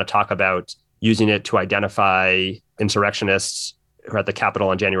Ukraine. They want to talk about using it to identify insurrectionists who are at the Capitol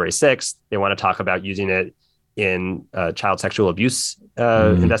on January 6th. They want to talk about using it in child sexual abuse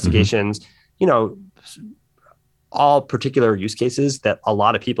investigations, all particular use cases that a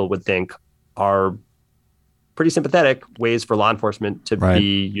lot of people would think are pretty sympathetic ways for law enforcement to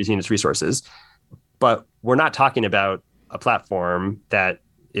be using its resources. But we're not talking about a platform that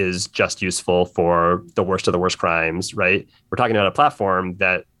is just useful for the worst of the worst crimes, right? We're talking about a platform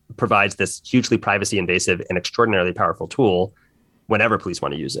that provides this hugely privacy invasive and extraordinarily powerful tool whenever police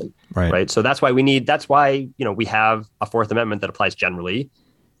want to use it, right? So that's why we have a Fourth Amendment that applies generally.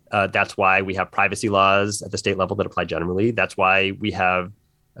 That's why we have privacy laws at the state level that apply generally. That's why we have,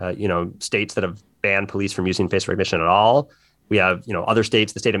 states that have banned police from using face recognition at all. We have, other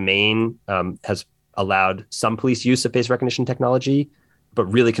states. The state of Maine has allowed some police use of face recognition technology, but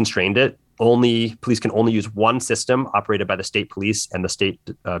really constrained it. Police can only use one system operated by the state police and the state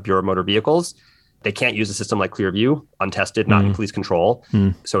Bureau of Motor Vehicles. They can't use a system like Clearview, untested, not in police control.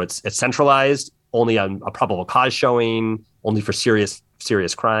 So it's centralized, only on a probable cause showing, only for serious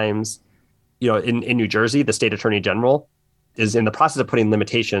crimes. In New Jersey, the state attorney general is in the process of putting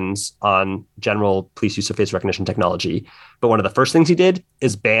limitations on general police use of face recognition technology. But one of the first things he did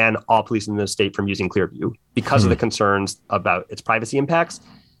is ban all police in the state from using Clearview because of the concerns about its privacy impacts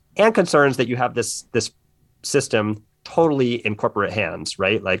and concerns that you have this system totally in corporate hands,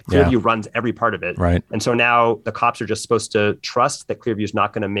 right? Like Clearview runs every part of it. Right. And so now the cops are just supposed to trust that Clearview is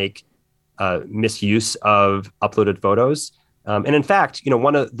not going to make misuse of uploaded photos. And in fact,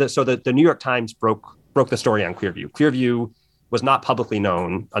 the New York Times broke the story on Clearview. Clearview was not publicly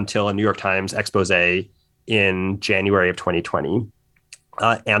known until a New York Times expose in January of 2020.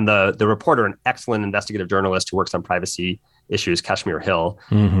 And the reporter, an excellent investigative journalist who works on privacy issues, Kashmir Hill,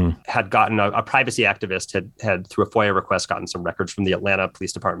 had gotten a privacy activist had through a FOIA request gotten some records from the Atlanta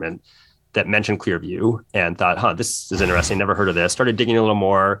Police Department that mentioned Clearview and thought, this is interesting, never heard of this. Started digging a little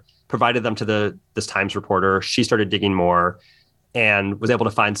more, provided them to this Times reporter. She started digging more and was able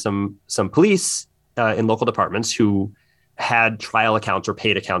to find some police in local departments who had trial accounts or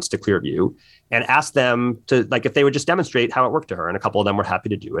paid accounts to Clearview and asked them to, if they would just demonstrate how it worked to her. And a couple of them were happy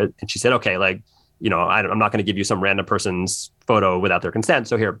to do it. And she said, okay, I'm not going to give you some random person's photo without their consent.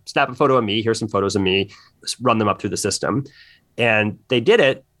 So here, snap a photo of me. Here's some photos of me. Just run them up through the system. And they did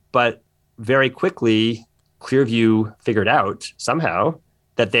it. But very quickly, Clearview figured out somehow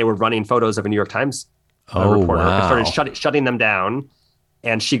that they were running photos of a New York Times reporter. Wow. It started shutting them down.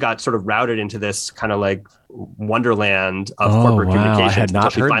 And she got sort of routed into this kind of wonderland of corporate communications. I had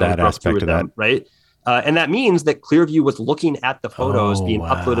not heard that aspect of that. Right. And that means that Clearview was looking at the photos being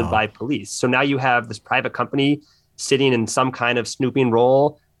uploaded by police. So now you have this private company sitting in some kind of snooping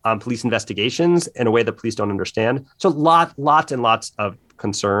role on police investigations in a way that police don't understand. So lots and lots of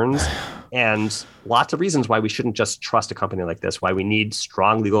concerns and lots of reasons why we shouldn't just trust a company like this, why we need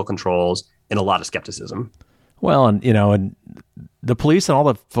strong legal controls and a lot of skepticism. Well, and the police and all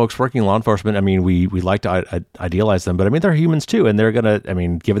the folks working in law enforcement, we like to idealize them, but they're humans too. And they're going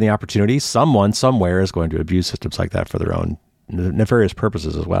to, given the opportunity, someone somewhere is going to abuse systems like that for their own nefarious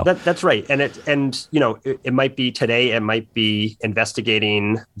purposes as well. That's right. And it might be today, it might be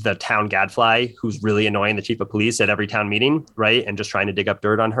investigating the town gadfly who's really annoying the chief of police at every town meeting, right? And just trying to dig up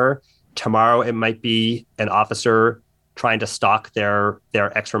dirt on her. Tomorrow, it might be an officer trying to stalk their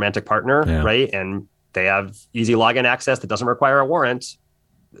ex-romantic partner, right? And they have easy login access that doesn't require a warrant.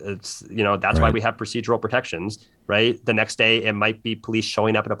 It's, that's why we have procedural protections, right? The next day, it might be police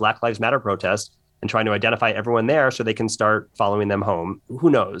showing up at a Black Lives Matter protest and trying to identify everyone there so they can start following them home. Who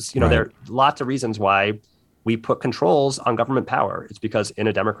knows? There are lots of reasons why we put controls on government power. It's because in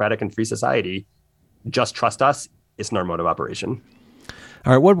a democratic and free society, just trust us is our mode of operation.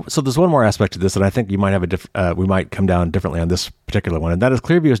 All right. So there's one more aspect to this that I think you might have we might come down differently on this particular one, and that is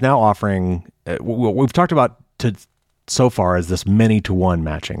Clearview is now offering. What we've talked about so far is this many-to-one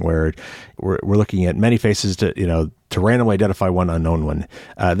matching, where we're looking at many faces to randomly identify one unknown one.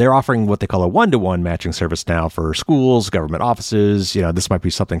 They're offering what they call a one-to-one matching service now for schools, government offices. This might be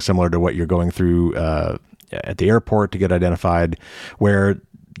something similar to what you're going through at the airport to get identified, where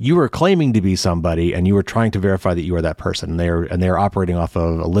you were claiming to be somebody and you were trying to verify that you are that person. And they're operating off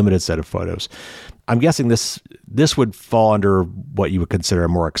of a limited set of photos. I'm guessing this would fall under what you would consider a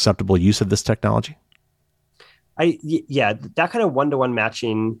more acceptable use of this technology. That kind of one-to-one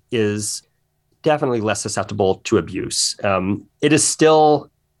matching is definitely less susceptible to abuse. It is still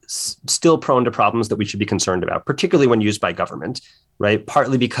prone to problems that we should be concerned about, particularly when used by government, right?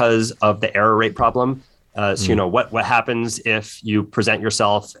 Partly because of the error rate problem. What happens if you present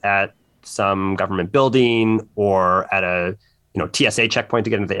yourself at some government building or at a TSA checkpoint to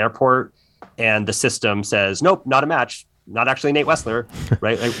get into the airport, and the system says, nope, not a match, not actually Nate Wessler,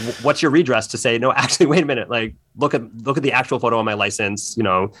 right? Like, what's your redress to say, no, actually, wait a minute, like look at the actual photo on my license.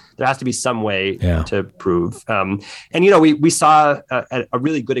 There has to be some way to prove. And we saw a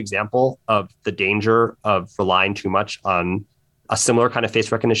really good example of the danger of relying too much on a similar kind of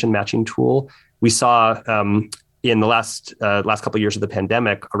face recognition matching tool. We saw in the last couple of years of the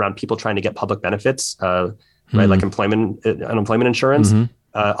pandemic around people trying to get public benefits, right, like unemployment insurance.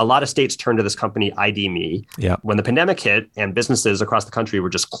 A lot of states turned to this company ID.me. When the pandemic hit and businesses across the country were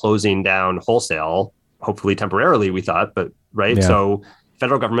just closing down wholesale, hopefully temporarily, we thought, but right. Yeah. So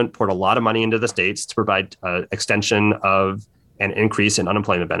federal government poured a lot of money into the states to provide extension of an increase in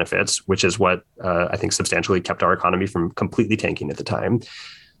unemployment benefits, which is what I think substantially kept our economy from completely tanking at the time.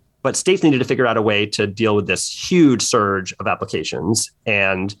 But states needed to figure out a way to deal with this huge surge of applications.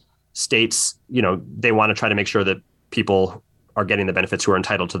 And states, they want to try to make sure that people are getting the benefits who are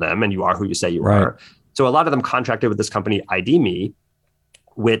entitled to them, and you are who you say you are. So a lot of them contracted with this company ID.me,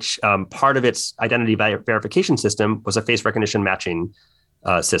 which part of its identity verification system was a face recognition matching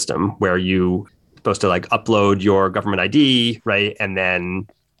system where you supposed to like upload your government ID, right? And then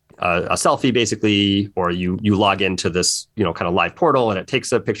a selfie basically, or you log into this, kind of live portal and it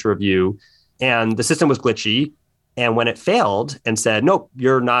takes a picture of you, and the system was glitchy. And when it failed and said, nope,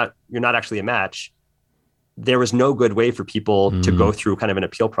 you're not actually a match, there was no good way for people to go through kind of an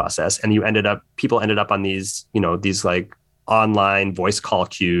appeal process. And people ended up on these, these like online voice call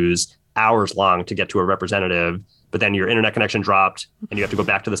queues, hours long to get to a representative, but then your internet connection dropped and you have to go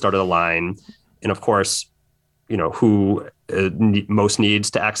back to the start of the line. And of course, who most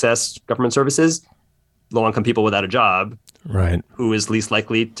needs to access government services? Low-income people without a job, right? Who is least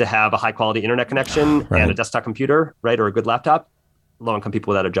likely to have a high-quality internet connection and a desktop computer, right, or a good laptop? Low-income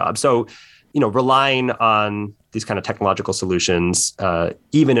people without a job. So, relying on these kind of technological solutions,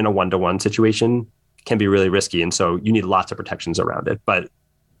 even in a one-to-one situation, can be really risky. And so you need lots of protections around it, but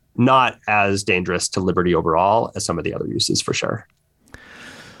not as dangerous to liberty overall as some of the other uses, for sure.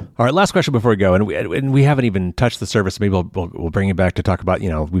 All right, last question before we go, and we haven't even touched the service. Maybe we'll bring it back to talk about,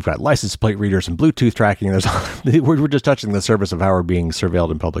 we've got license plate readers and Bluetooth tracking. We're just touching the surface of how we're being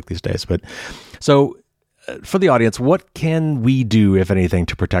surveilled in public these days. But so for the audience, what can we do, if anything,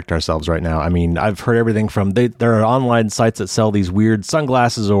 to protect ourselves right now? I mean, I've heard everything from there are online sites that sell these weird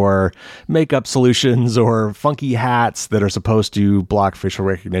sunglasses or makeup solutions or funky hats that are supposed to block facial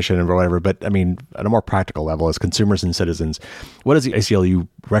recognition or whatever. But I mean, at a more practical level, as consumers and citizens, what does the ACLU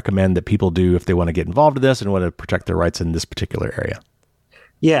recommend that people do if they want to get involved in this and want to protect their rights in this particular area?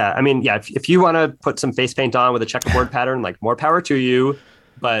 Yeah, I mean, if you want to put some face paint on with a checkerboard pattern, like, more power to you.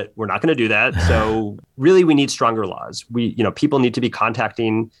 But we're not going to do that. So really, we need stronger laws. People need to be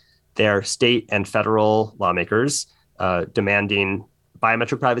contacting their state and federal lawmakers, demanding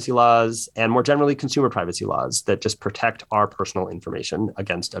biometric privacy laws and more generally consumer privacy laws that just protect our personal information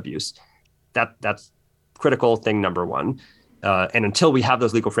against abuse. That's critical thing number one. And until we have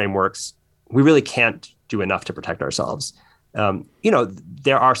those legal frameworks, we really can't do enough to protect ourselves.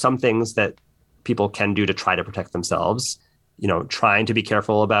 There are some things that people can do to try to protect themselves. Trying to be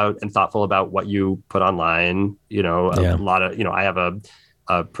careful about and thoughtful about what you put online. A lot of, I have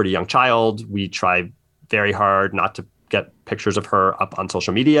a pretty young child. We try very hard not to get pictures of her up on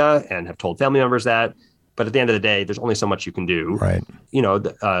social media and have told family members that. But at the end of the day, there's only so much you can do. Right.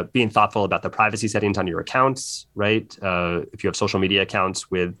 Being thoughtful about the privacy settings on your accounts, right? If you have social media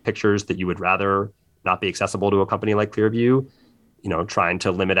accounts with pictures that you would rather not be accessible to a company like Clearview, trying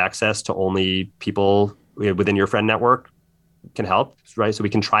to limit access to only people within your friend network can help, right? So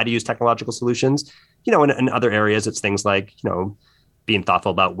we can try to use technological solutions. In other areas, it's things like, being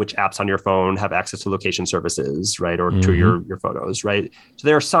thoughtful about which apps on your phone have access to location services, right? Or to your photos, right? So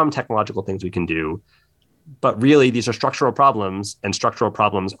there are some technological things we can do, but really these are structural problems, and structural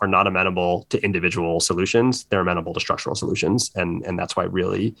problems are not amenable to individual solutions. They're amenable to structural solutions. And that's why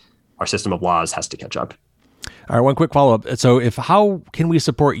really our system of laws has to catch up. All right, one quick follow-up. So how can we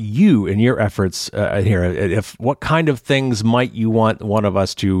support you in your efforts here? What kind of things might you want one of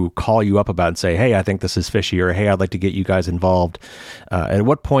us to call you up about and say, hey, I think this is fishy, or hey, I'd like to get you guys involved? At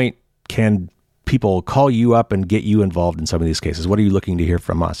what point can people call you up and get you involved in some of these cases? What are you looking to hear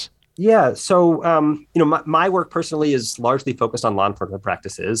from us? Yeah, so my work personally is largely focused on law enforcement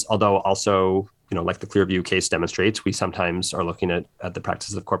practices, although also, like the Clearview case demonstrates, we sometimes are looking at the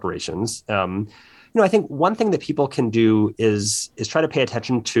practices of corporations. I think one thing that people can do is try to pay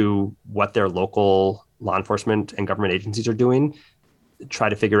attention to what their local law enforcement and government agencies are doing. try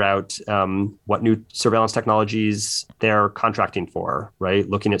to figure out what new surveillance technologies they're contracting for, right?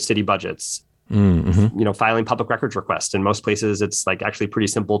 Looking at city budgets, filing public records requests. In most places, it's like actually pretty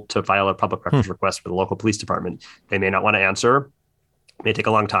simple to file a public records request for the local police department. They may not want to answer. It may take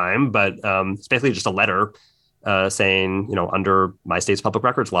a long time, but it's basically just a letter saying, under my state's public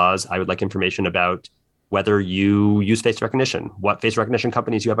records laws, I would like information about whether you use face recognition, what face recognition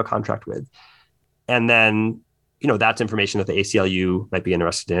companies you have a contract with. And then, that's information that the ACLU might be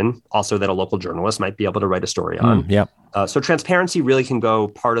interested in. Also that a local journalist might be able to write a story on. So transparency really can go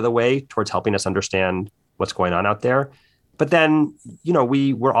part of the way towards helping us understand what's going on out there. But then,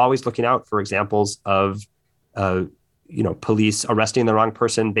 we're always looking out for examples of, police arresting the wrong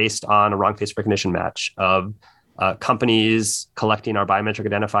person based on a wrong face recognition match, of companies collecting our biometric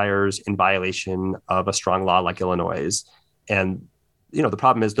identifiers in violation of a strong law like Illinois'. And, the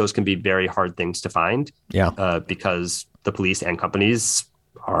problem is those can be very hard things to find because the police and companies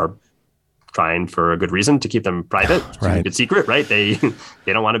are trying for a good reason to keep them private, keep it secret, right? They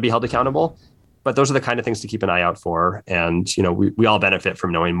don't want to be held accountable. But those are the kind of things to keep an eye out for. And, we all benefit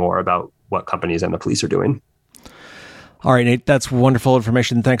from knowing more about what companies and the police are doing. All right, Nate, that's wonderful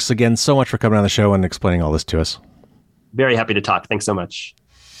information. Thanks again so much for coming on the show and explaining all this to us. Very happy to talk. Thanks so much.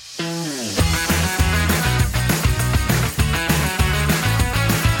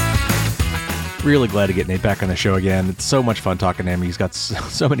 Really glad to get Nate back on the show again. It's so much fun talking to him. He's got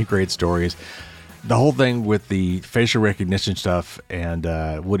so many great stories. The whole thing with the facial recognition stuff and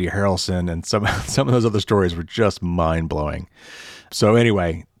Woody Harrelson and some of those other stories were just mind-blowing. So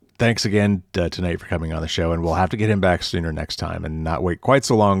anyway, thanks again to Nate for coming on the show, and we'll have to get him back sooner next time and not wait quite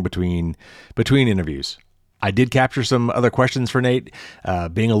so long between interviews. I did capture some other questions for Nate.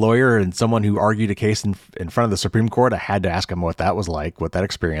 Being a lawyer and someone who argued a case in front of the Supreme Court, I had to ask him what that was like, what that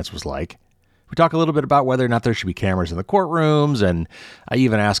experience was like. We talk a little bit about whether or not there should be cameras in the courtrooms, and I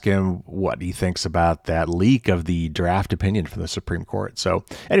even ask him what he thinks about that leak of the draft opinion from the Supreme Court. So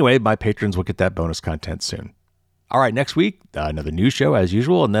anyway, my patrons will get that bonus content soon. All right, next week, another news show as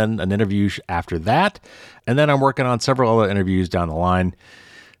usual, and then an interview after that. And then I'm working on several other interviews down the line.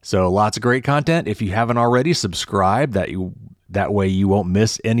 So lots of great content. If you haven't already, subscribe. That way you won't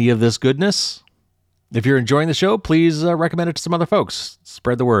miss any of this goodness. If you're enjoying the show, please recommend it to some other folks.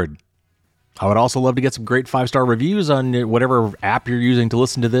 Spread the word. I would also love to get some great 5-star reviews on whatever app you're using to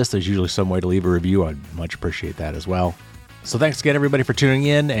listen to this. There's usually some way to leave a review. I'd much appreciate that as well. So thanks again, everybody, for tuning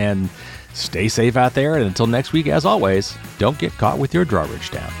in, and stay safe out there. And until next week, as always, don't get caught with your drawbridge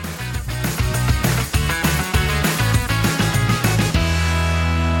down.